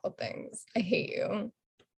horrid, awful things. I hate you.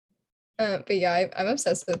 But yeah, I'm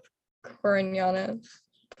obsessed with Core and Yana.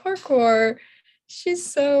 Poor Core. She's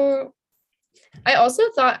so. I also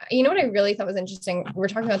thought, you know what I really thought was interesting? We're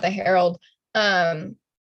talking about the Herald.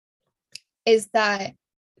 Is that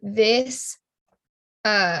this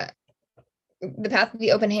the Path of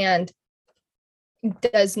the Open Hand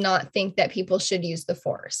does not think that people should use the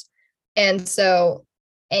Force. And so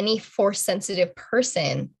any Force sensitive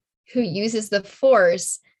person who uses the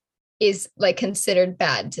Force is like considered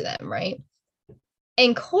bad to them, right?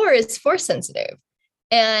 And Core is Force sensitive.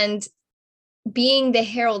 And being the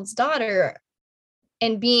Herald's daughter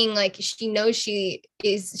and being like, she knows she's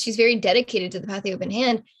very dedicated to the Path of the Open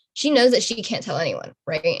Hand. She knows that she can't tell anyone,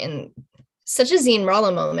 right? And such a Zine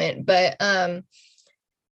Rala moment. But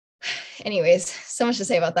anyways, so much to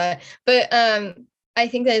say about that. But I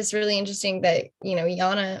think that it's really interesting that, you know,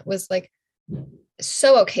 Yana was like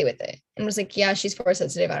so okay with it and was like, yeah, she's Force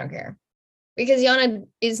sensitive, I don't care. because Yana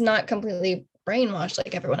is not completely brainwashed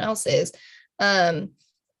like everyone else is.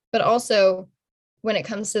 But also when it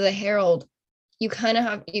comes to the Herald, you kind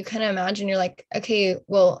of imagine, you're like, okay,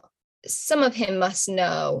 well, some of him must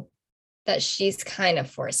know that she's kind of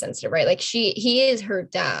force sensitive, right? Like he is her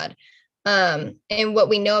dad. And what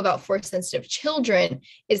we know about force sensitive children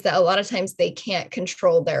is that a lot of times they can't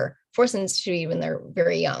control their force sensitivity when they're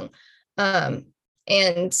very young.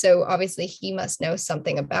 And so obviously he must know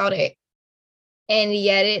something about it. And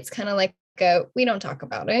yet it's kind of like we don't talk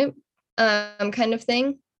about it kind of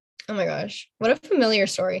thing. Oh my gosh, what a familiar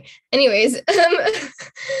story. Anyways,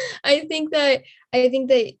 I think that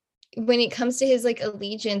when it comes to his like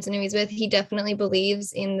allegiance and who he's with, he definitely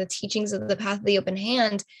believes in the teachings of the path of the open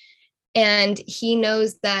hand. And he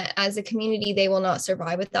knows that as a community, they will not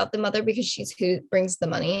survive without the mother because she's who brings the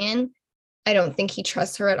money in. I don't think he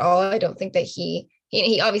trusts her at all. I don't think that he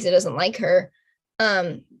obviously doesn't like her.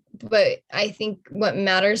 But I think what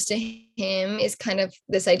matters to him is kind of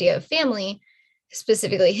this idea of family,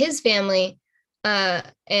 specifically his family.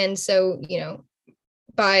 And so,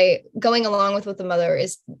 by going along with what the mother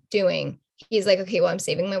is doing, he's like, okay, well, I'm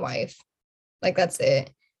saving my wife. Like, that's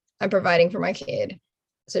it. I'm providing for my kid,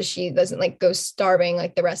 so she doesn't like go starving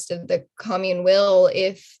like the rest of the commune will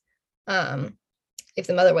if the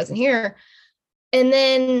mother wasn't here. And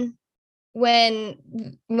then when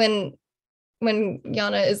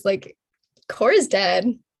Yana is like, Korra's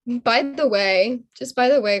dead. By the way,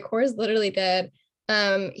 Korra's literally dead.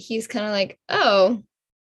 He's kind of like, oh,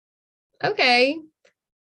 okay.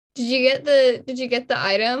 Did you get the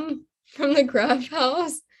item from the Graf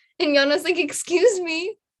house? And Yana's like, excuse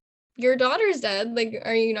me, your daughter's dead. Like,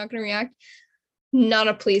 are you not gonna react? Not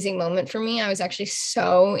a pleasing moment for me. I was actually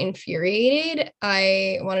so infuriated.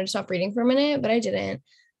 I wanted to stop reading for a minute, but I didn't.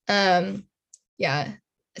 Yeah,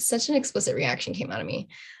 such an explicit reaction came out of me.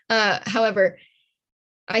 However,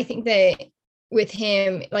 I think that with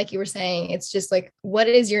him, like you were saying, it's just like, what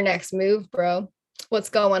is your next move, bro? What's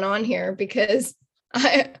going on here? Because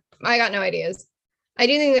I got no ideas. I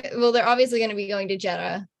do think that, well, they're obviously going to be going to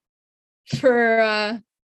Jedha for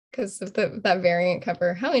because of that variant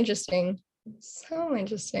cover. How interesting. So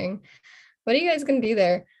interesting. What are you guys going to do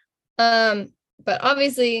there? But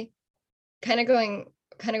obviously kind of going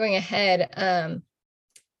ahead,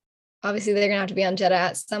 obviously they're going to have to be on Jedha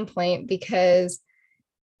at some point because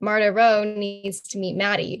Marta Rowe needs to meet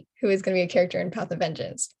Maddie, who is going to be a character in Path of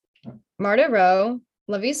Vengeance. Marta Rowe,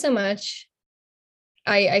 love you so much.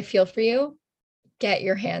 I feel for you. Get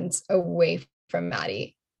your hands away from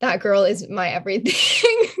Maddie. That girl is my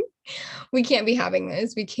everything. We can't be having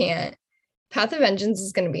this. We can't. Path of Vengeance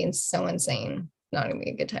is going to be so insane. Not going to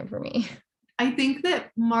be a good time for me. I think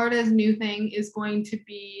that Marta's new thing is going to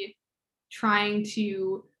be trying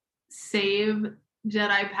to save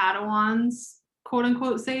Jedi Padawans, quote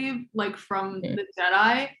unquote save, like from the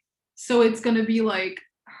Jedi. So it's going to be like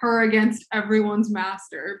her against everyone's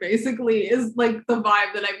master, basically, is like the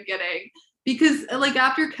vibe that I'm getting. Because like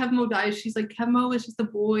after Kevmo dies, she's like, Kevmo is just a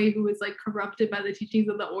boy who is like corrupted by the teachings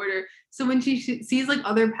of the order. So when she sees like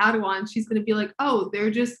other Padawans, she's going to be like, oh, they're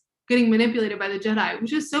just getting manipulated by the Jedi,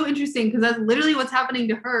 which is so interesting because that's literally what's happening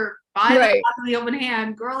to her by the path of the open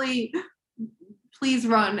hand. Girly, please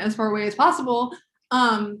run as far away as possible.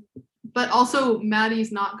 But also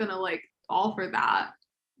Maddie's not gonna like fall for that.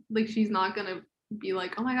 Like, she's not gonna be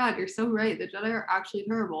like, oh my god, you're so right, the Jedi are actually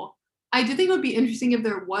terrible. I do think it would be interesting if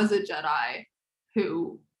there was a Jedi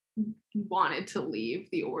who wanted to leave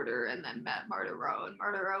the order and then met Marta Rowe, and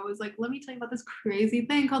Marta Rowe was like, let me tell you about this crazy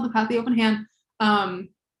thing called the Path of the Open Hand.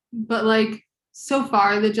 But like, so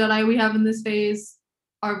far the Jedi we have in this phase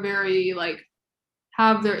are very like,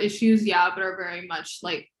 have their issues, yeah, but are very much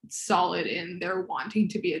like solid in their wanting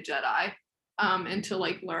to be a Jedi, and to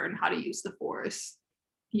like learn how to use the Force.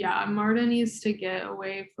 Yeah, Marta needs to get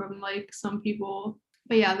away from like some people.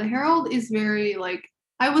 But yeah, the Herald is very like,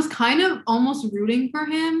 I was kind of almost rooting for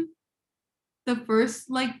him. The first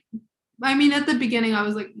like, I mean, at the beginning I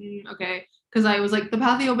was like, okay, because I was like, the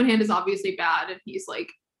Path of the Open Hand is obviously bad, and he's like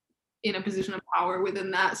in a position of power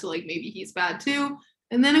within that, so like maybe he's bad too.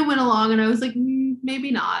 And then it went along and I was like,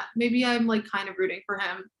 maybe not. Maybe I'm like kind of rooting for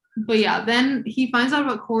him. But yeah, then he finds out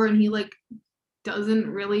about Korra and he like doesn't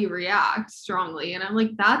really react strongly. And I'm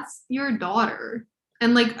like, that's your daughter.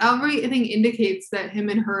 And like everything indicates that him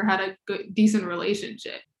and her had a good, decent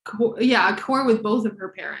relationship. Korra with both of her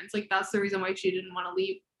parents. Like, that's the reason why she didn't want to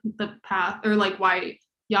leave the path, or like why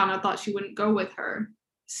Yana thought she wouldn't go with her.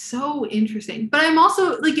 So interesting. But I'm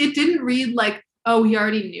also like, it didn't read like, oh, he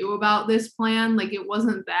already knew about this plan. Like, it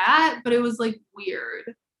wasn't that, but it was like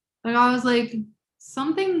weird. Like, I was like,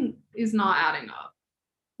 something is not adding up.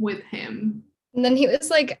 with him. And then he was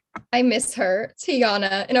like, I miss her,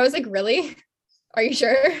 Tiana. And I was like, really? Are you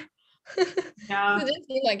sure? Yeah. It didn't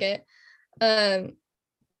seem like it.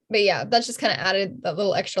 But yeah, that just kind of added that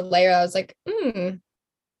little extra layer. I was like,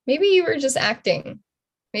 maybe you were just acting.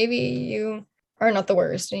 Maybe you are not the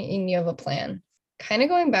worst and you have a plan. Kind of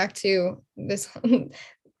going back to this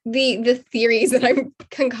the theories that I'm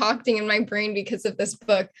concocting in my brain because of this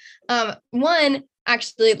book. One,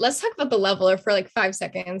 actually, let's talk about the leveler for like 5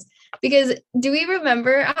 seconds, because do we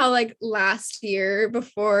remember how like last year,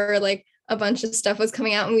 before like a bunch of stuff was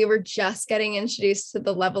coming out and we were just getting introduced to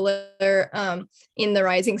the leveler in The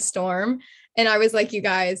Rising Storm, and I was like, you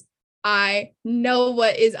guys, I know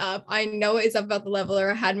what is up. I know what is up about the leveler.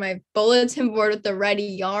 I had my bulletin board with the red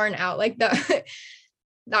yarn out, like that.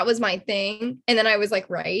 That was my thing. And then I was like,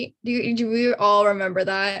 right. Do we all remember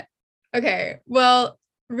that? Okay. Well,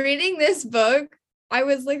 reading this book, I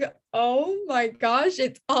was like, oh my gosh,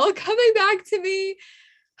 it's all coming back to me.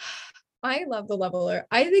 I love the leveler.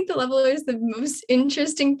 I think the leveler is the most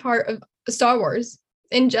interesting part of Star Wars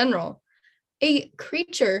in general. A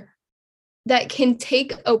creature that can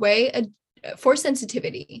take away a force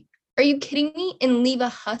sensitivity. Are you kidding me? And leave a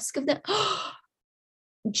husk of them.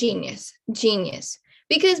 Genius.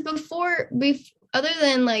 Because before, other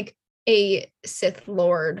than like a Sith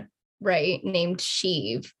Lord, right, named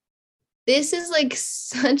Sheev, this is like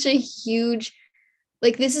such a huge,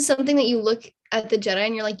 like, this is something that you look at the Jedi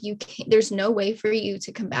and you're like, you can't, there's no way for you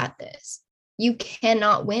to combat this. You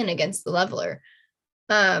cannot win against the leveler.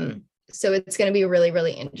 So it's going to be really,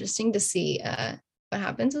 really interesting to see what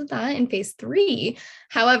happens with that in phase 3.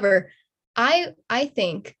 However, I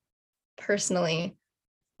think personally,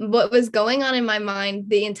 what was going on in my mind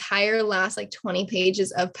the entire last like 20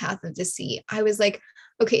 pages of Path of Deceit, I was like,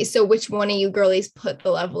 okay, so which one of you girlies put the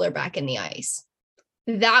leveler back in the ice?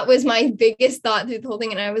 That was my biggest thought through the whole thing.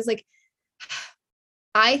 And I was like,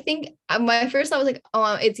 I think my first thought was like,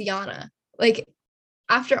 oh, it's Yana. Like,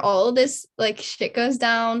 after all of this like shit goes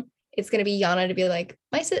down, it's gonna be Yana to be like,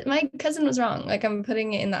 my cousin was wrong. Like, I'm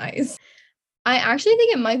putting it in the ice. I actually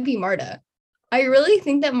think it might be Marta. I really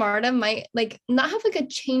think that Marta might like not have like a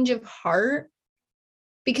change of heart,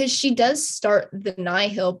 because she does start the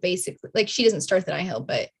Nihil basically. Like, she doesn't start the Nihil,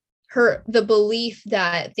 but the belief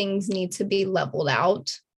that things need to be leveled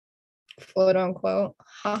out, quote unquote,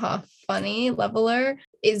 haha, funny leveler,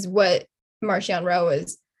 is what Marchion Ro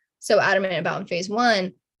was so adamant about in phase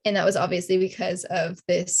 1. And that was obviously because of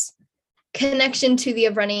this connection to the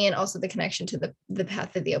Avreni and also the connection to the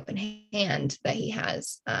Path of the Open Hand that he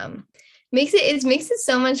has. Makes it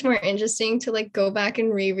so much more interesting to like go back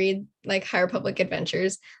and reread like High Republic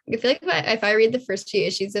Adventures. I feel like if I read the first few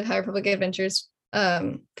issues of High Republic Adventures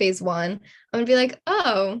phase 1, I'm gonna be like,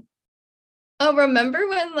 oh, remember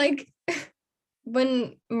when like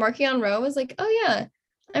when Marchion Ro was like, oh yeah,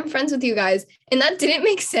 I'm friends with you guys, and that didn't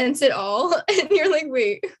make sense at all. And you're like,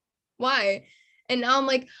 wait, why? And now I'm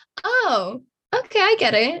like, oh, okay, I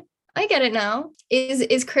get it now.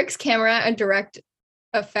 Is Crick's camera a direct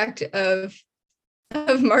effect of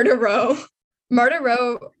Marta Ro? Marta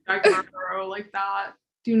Ro Like that.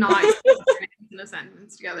 Do not use their names in a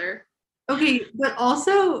sentence together. Okay, but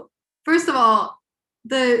also, first of all,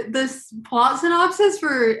 the plot synopsis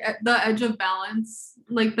for The Edge of Balance,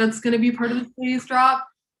 like, that's gonna be part of the phase drop,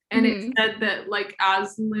 and it said that like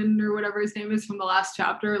Aslan or whatever his name is from the last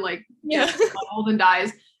chapter, like, gets leveled and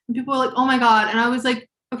dies, and people were like, oh my god, and I was like,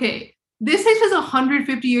 okay, this takes place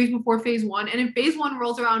 150 years before phase 1, and if phase 1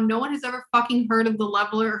 rolls around, no one has ever fucking heard of the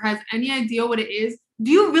leveler or has any idea what it is. Do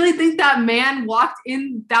you really think that man walked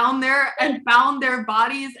down there and found their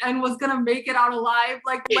bodies and was gonna make it out alive?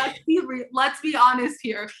 Like, let's be honest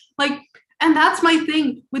here. Like, and that's my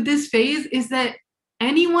thing with this phase, is that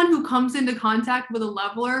anyone who comes into contact with a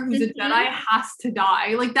leveler who's a Jedi has to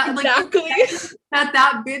die. Like that, exactly. Like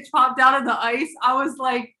that bitch popped out of the ice. I was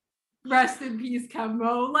like, rest in peace,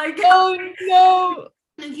 Kembo. Like, oh no.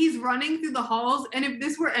 And he's running through the halls, and if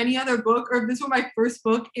this were any other book, or if this were my first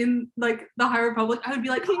book in like the High Republic, I would be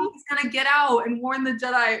like, oh, he's gonna get out and warn the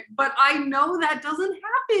Jedi. But I know that doesn't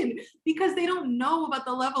happen because they don't know about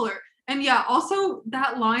the leveler. And yeah, also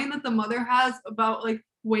that line that the mother has about like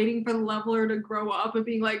waiting for the leveler to grow up and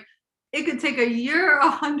being like, it could take a year,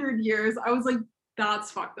 100 years. I was like,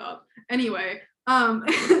 that's fucked up. Anyway,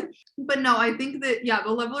 but no, I think that yeah,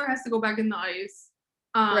 the leveler has to go back in the ice.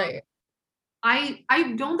 Right.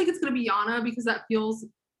 I don't think it's gonna be Yana because that feels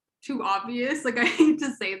too obvious. Like, I hate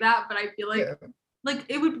to say that, but I feel like like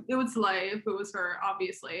it would slay if it was her,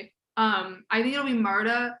 obviously. I think it'll be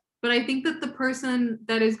Marta. but I think that the person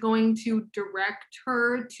that is going to direct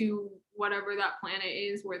her to whatever that planet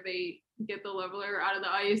is where they get the leveler out of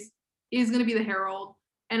the ice is going to be the Herald.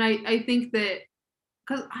 And I think that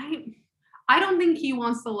because I don't think he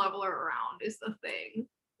wants the leveler around is the thing.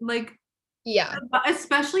 Like, Yeah.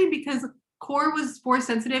 especially because Core was force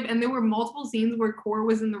sensitive, and there were multiple scenes where Core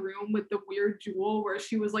was in the room with the weird jewel where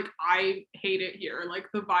she was like, I hate it here. Like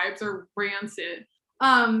the vibes are rancid.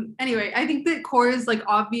 Anyway, I think that Core's like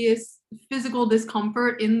obvious physical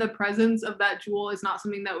discomfort in the presence of that jewel is not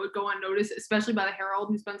something that would go unnoticed, especially by the Herald,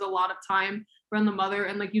 who spends a lot of time around the mother,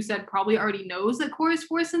 and like you said, probably already knows that Core is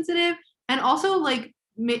force sensitive. And also like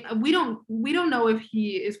we don't know if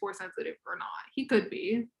he is force sensitive or not. He could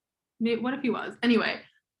be. What if he was? Anyway,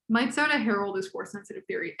 might start a Herald is force sensitive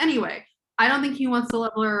theory. Anyway, I don't think he wants to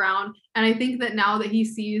level her around, and I think that now that he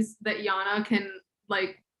sees that Yana can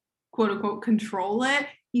like quote unquote control it,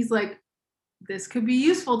 he's like, this could be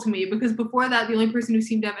useful to me, because before that the only person who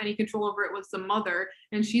seemed to have any control over it was the mother,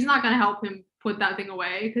 and she's not going to help him put that thing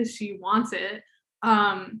away because she wants it.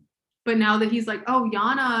 But now that he's like, oh,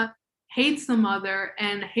 Yana hates the mother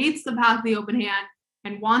and hates the path of the open hand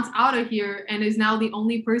and wants out of here and is now the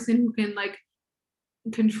only person who can like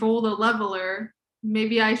control the leveler,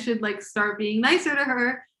 maybe I should like start being nicer to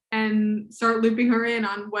her and start looping her in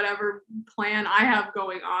on whatever plan I have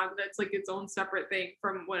going on that's like its own separate thing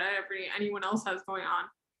from whatever anyone else has going on.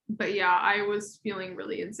 But yeah, I was feeling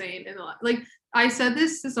really insane in like I said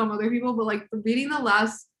this to some other people, but like reading the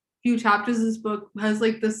last few chapters of this book has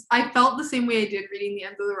like this, I felt the same way I did reading the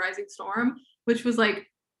end of the Rising Storm, which was like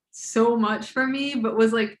so much for me, but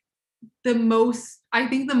was like the most, I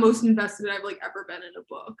think the most invested I've like ever been in a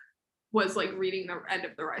book was like reading the end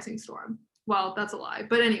of the Rising Storm. Well, that's a lie,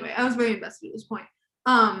 but anyway, I was very invested at this point.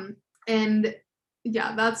 And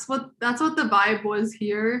yeah, that's what the vibe was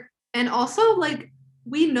here. And also like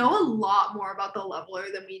we know a lot more about the leveler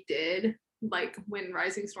than we did like when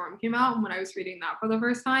Rising Storm came out and when I was reading that for the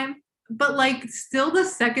first time. But like still the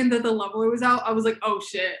second that the leveler was out, I was like, oh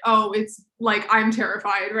shit, oh, it's like I'm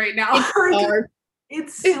terrified right now.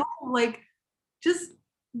 It's so like just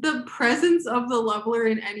the presence of the leveler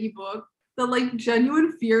in any book, the like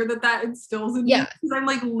genuine fear that instills in me, because I'm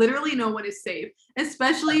like literally no one is safe,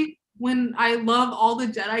 especially when I love all the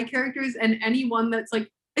Jedi characters and anyone that's like,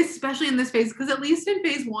 especially in this phase, because at least in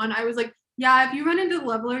phase 1 I was like, yeah, if you run into the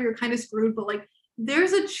leveler you're kind of screwed, but like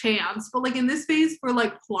there's a chance. But like in this phase, for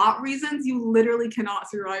like plot reasons, you literally cannot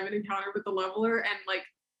survive an encounter with the leveler and like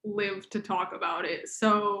live to talk about it.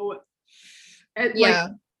 So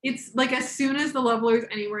like it's like as soon as the leveler is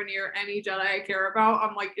anywhere near any Jedi I care about,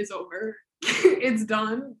 I'm like, it's over. It's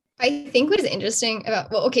done. I think what's interesting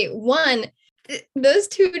about, well, okay, one, those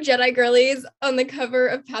two Jedi girlies on the cover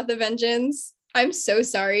of Path of Vengeance, I'm so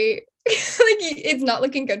sorry. Like it's not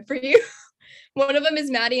looking good for you. One of them is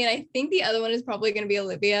Maddie, and I think the other one is probably going to be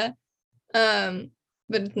Olivia, but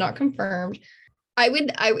it's not confirmed.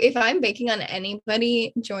 If I'm banking on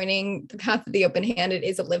anybody joining the Path of the Open Hand, it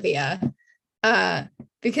is Olivia.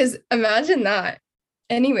 Because imagine that.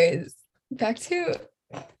 Anyways, back to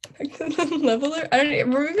the leveler. I don't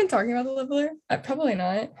know. Were we even talking about the leveler? Probably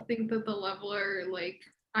not. I think that the leveler, like,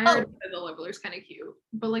 I heard that the leveler's kind of cute,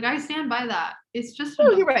 but like I stand by that. It's just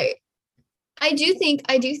you're right. I do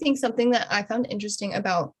think something that I found interesting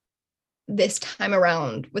about this time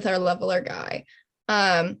around with our leveler guy,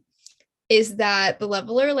 is that the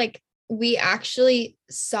leveler, like, we actually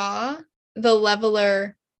saw the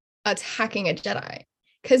leveler attacking a Jedi,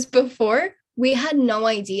 because before we had no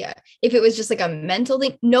idea if it was just like a mental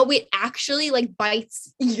thing. No, it actually like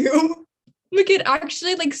bites you. Like it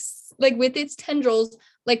actually like with its tendrils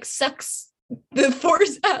like sucks the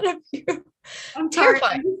force out of you. I'm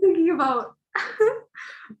terrified. I'm just thinking about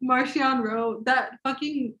Marchion Ro, that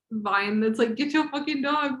fucking vine that's like, get your fucking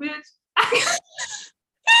dog, bitch.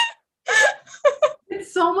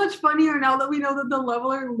 It's so much funnier now that we know that the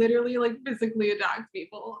leveler literally like physically attacks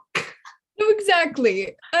people. No,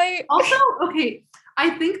 exactly. Also, okay, I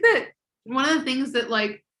think that one of the things that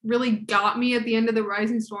like really got me at the end of the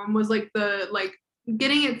Rising Storm was like the like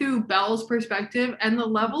getting it through Belle's perspective and the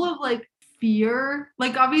level of like fear.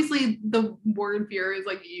 Like obviously the word fear is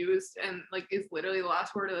like used and like is literally the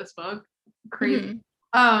last word of this book. Crazy.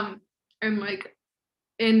 Mm-hmm. And like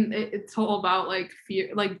it's all about like fear,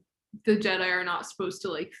 like the Jedi are not supposed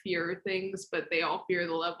to like fear things, but they all fear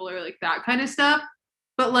the leveler, like that kind of stuff.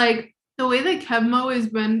 But like the way that Kevmo has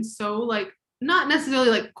been so like not necessarily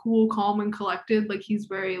like cool, calm, and collected, like he's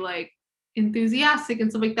very like enthusiastic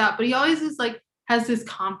and stuff like that, but he always is like has this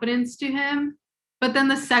confidence to him. But then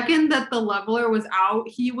the second that the leveler was out,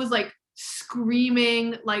 he was like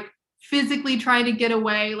screaming, like physically trying to get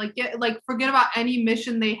away, like forget about any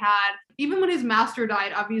mission they had. Even when his master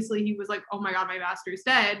died, obviously he was like, oh my god, my master's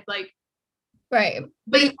dead. Like, right.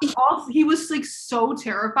 but he was like so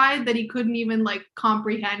terrified that he couldn't even like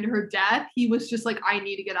comprehend her death. He was just like, I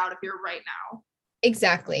need to get out of here right now.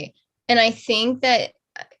 Exactly. And I think that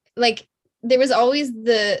like there was always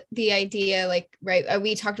the idea, like, right,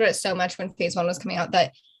 we talked about it so much when phase 1 was coming out,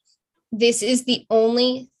 that this is the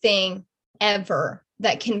only thing ever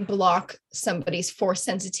that can block somebody's force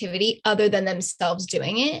sensitivity other than themselves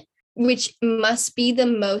doing it, which must be the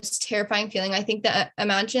most terrifying feeling. I think that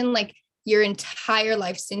imagine like your entire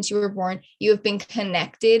life since you were born, you have been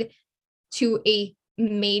connected to a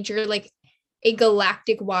major, like a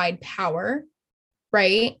galactic wide power,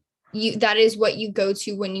 right? That is what you go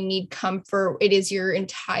to when you need comfort. It is your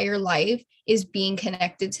entire life is being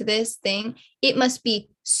connected to this thing. It must be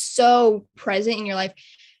so present in your life.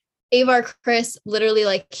 Avar Kriss literally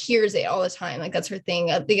like hears it all the time. Like that's her thing.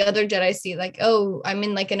 The other Jedi see like, oh, I'm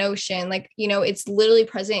in like an ocean. Like, you know, it's literally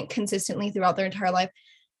present consistently throughout their entire life.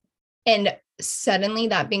 And suddenly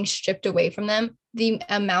that being stripped away from them, the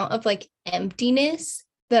amount of like emptiness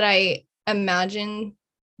that I imagine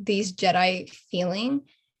these Jedi feeling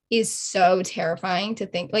is so terrifying to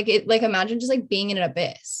think. Like it, like imagine just like being in an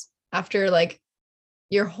abyss after like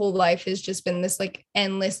your whole life has just been this like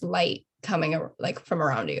endless light coming like from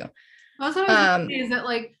around you. That's what I was gonna say, is that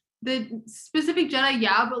like the specific Jedi,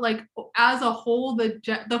 yeah, but like as a whole,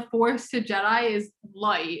 the Force to Jedi is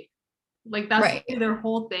light. Like that's right. Their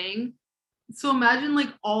whole thing. So imagine like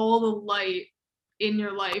all the light in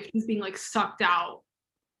your life just being like sucked out,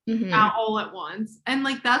 out all at once. And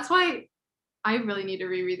like that's why I really need to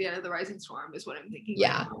reread The End of the Rising Storm is what I'm thinking.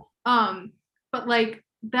 Yeah. Right, but like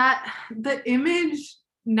that, the image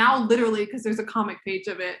now literally, because there's a comic page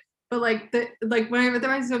of it, but like when I read The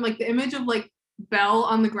Rising Storm, like the image of like Belle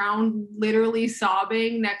on the ground literally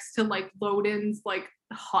sobbing next to like Loden's like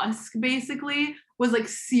husk basically was like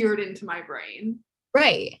seared into my brain.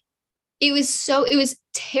 Right. It was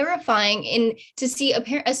terrifying, and to see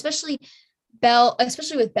especially Belle,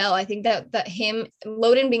 especially with Belle, I think that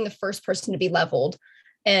Loden being the first person to be leveled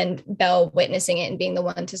and Belle witnessing it and being the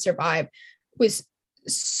one to survive was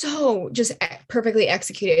so just perfectly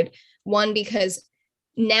executed. One, because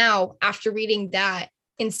now after reading that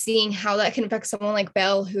and seeing how that can affect someone like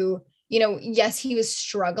Belle, who, you know, yes, he was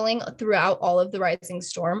struggling throughout all of the Rising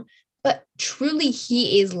Storm, but truly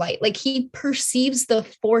he is light. Like he perceives the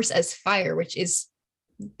Force as fire, which is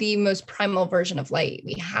the most primal version of light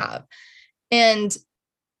we have. And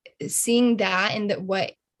seeing that and that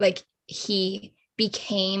what like he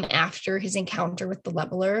became after his encounter with the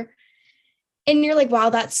Leveler, and you're like, wow,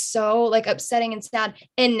 that's so like upsetting and sad.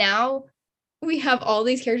 And now we have all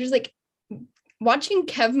these characters, like watching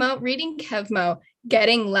reading Kevmo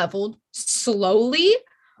getting leveled slowly.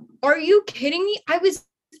 Are you kidding me? I was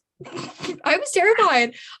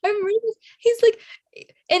terrified. He's like,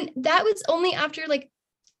 and that was only after like,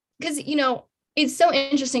 because, you know, it's so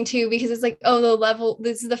interesting too, because it's like, oh,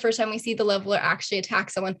 this is the first time we see the Leveler actually attack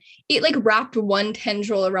someone. It like wrapped one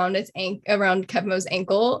tendril around around Kevmo's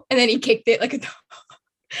ankle, and then he kicked it like a dog.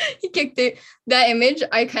 He kicked it. That image,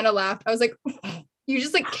 I kind of laughed. I was like, you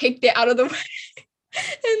just like kicked it out of the way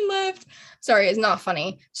and left. Sorry, it's not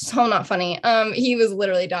funny. So not funny. He was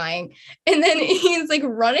literally dying. And then he's like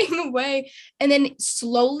running away and then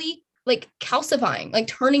slowly like calcifying, like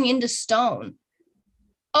turning into stone.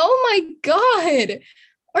 Oh my God.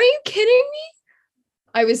 Are you kidding me?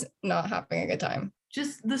 I was not having a good time.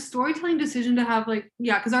 Just the storytelling decision to have like,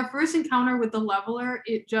 yeah, because our first encounter with the Leveler,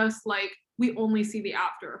 it just like, we only see the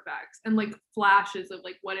after effects and like flashes of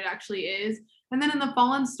like what it actually is. And then in the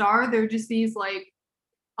Fallen Star, they're just these like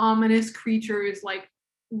ominous creatures like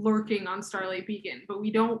lurking on Starlight Beacon, but we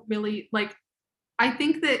don't really like, I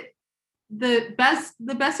think that the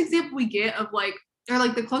best example we get of like, or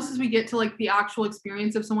like the closest we get to like the actual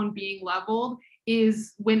experience of someone being leveled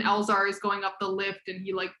is when Elzar is going up the lift and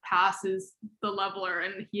he like passes the Leveler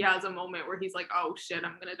and he has a moment where he's like, oh shit,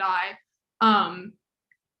 I'm gonna die.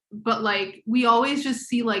 But like we always just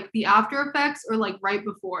see like the after effects or like right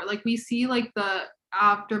before, like we see like the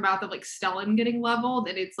aftermath of like Stellan getting leveled,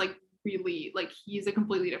 and it's like really like he's a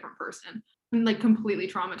completely different person and like completely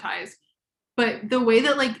traumatized. But the way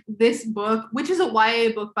that like this book, which is a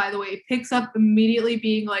YA book by the way, picks up immediately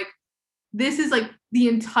being like, this is like the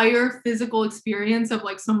entire physical experience of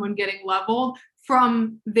like someone getting leveled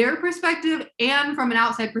from their perspective and from an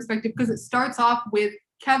outside perspective, because it starts off with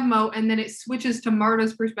Kevmo and then it switches to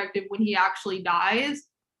Marta's perspective when he actually dies.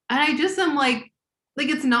 And I just am like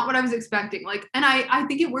it's not what I was expecting. Like, and I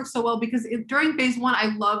think it works so well because during phase 1,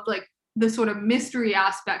 I loved like the sort of mystery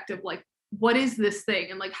aspect of like, what is this thing?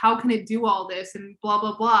 And like, how can it do all this? And blah,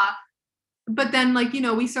 blah, blah. But then like, you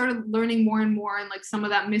know, we started learning more and more and like some of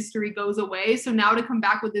that mystery goes away. So now to come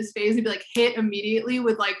back with this phase and be like hit immediately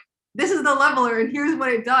with like, this is the leveler and here's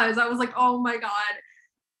what it does. I was like, oh my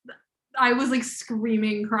God. I was like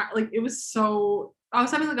screaming, like it was so, I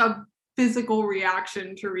was having like a physical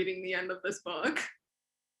reaction to reading the end of this book.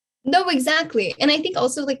 No, exactly. And I think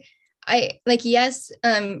also like, yes,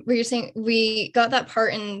 where you're saying we got that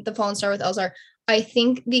part in The Fallen Star with Elzar. I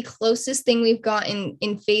think the closest thing we've got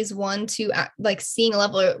in phase 1 to like seeing a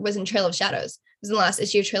leveler was in Trail of Shadows. It was in the last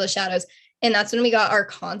issue of Trail of Shadows. And that's when we got our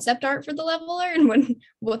concept art for the leveler and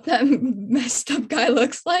what that messed up guy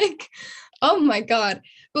looks like. Oh my God.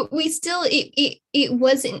 But we still, it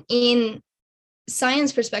wasn't in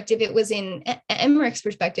Cyan's perspective, it was in Emmerich's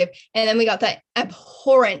perspective. And then we got that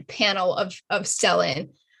abhorrent panel of Stellan.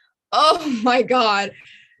 Oh my God.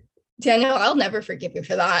 Daniel, I'll never forgive you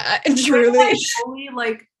for that. Truly. I only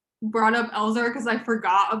like brought up Elzar because I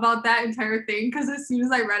forgot about that entire thing. Because as soon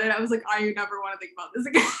as I read it, I was like, I never want to think about this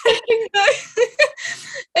again.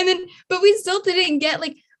 And then, but we still didn't get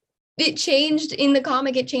like, it changed in the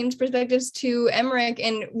comic, it changed perspectives to Emmerich,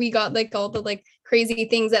 and we got like all the like crazy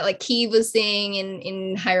things that like Kiev was saying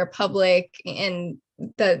in High Republic, and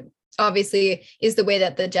that obviously is the way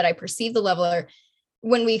that the Jedi perceive the leveler.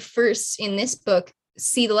 When we first in this book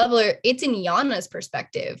see the leveler, it's in Yana's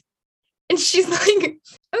perspective. And she's like,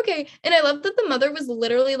 okay. And I love that the mother was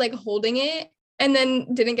literally like holding it and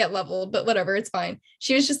then didn't get leveled, but whatever, it's fine.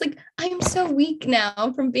 She was just like, I'm so weak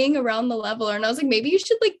now from being around the leveler. And I was like, maybe you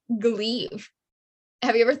should like leave.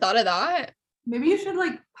 Have you ever thought of that? Maybe you should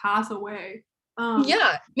like pass away.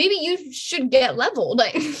 Yeah, maybe you should get leveled.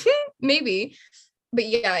 Like, maybe. But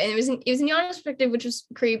yeah, and it was in Yana's perspective, which was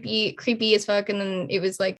creepy as fuck. And then it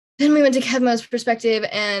was like, then we went to Kevma's perspective,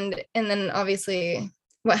 and then obviously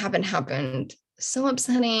what happened. So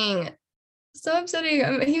upsetting.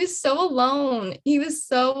 I mean, he was so alone.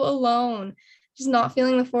 Just not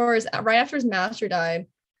feeling the Force right after his master died.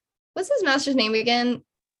 What's his master's name again?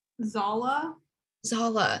 Zala.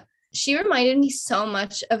 She reminded me so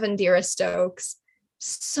much of Indira Stokes.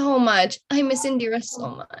 So much. I miss Indira so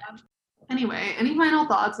much. Anyway, any final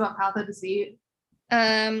thoughts about Path of Deceit?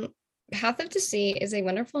 Path of Deceit is a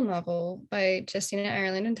wonderful novel by Justina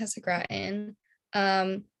Ireland and Tessa Grattan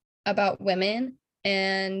about women,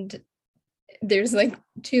 and there's like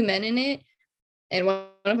 2 men in it, and one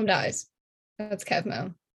of them dies. That's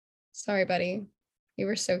Kevmo. Sorry, buddy. You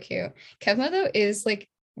were so cute. Kevmo though is like,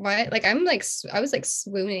 why? Like I was like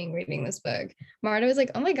swooning reading this book. Marta was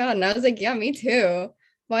like, oh my God, and I was like, yeah, me too.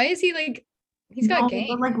 Why is he like? He's got game.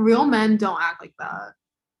 But like real men don't act like that.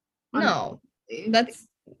 No,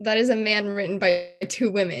 that is a man written by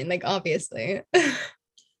 2 women, like obviously.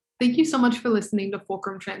 Thank you so much for listening to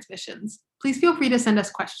Fulcrum Transmissions. Please feel free to send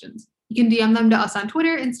us questions. You can DM them to us on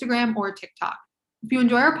Twitter, Instagram, or TikTok. If you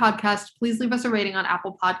enjoy our podcast, please leave us a rating on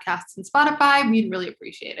Apple Podcasts and Spotify. We'd really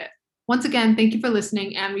appreciate it. Once again, thank you for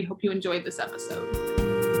listening, and we hope you enjoyed this episode.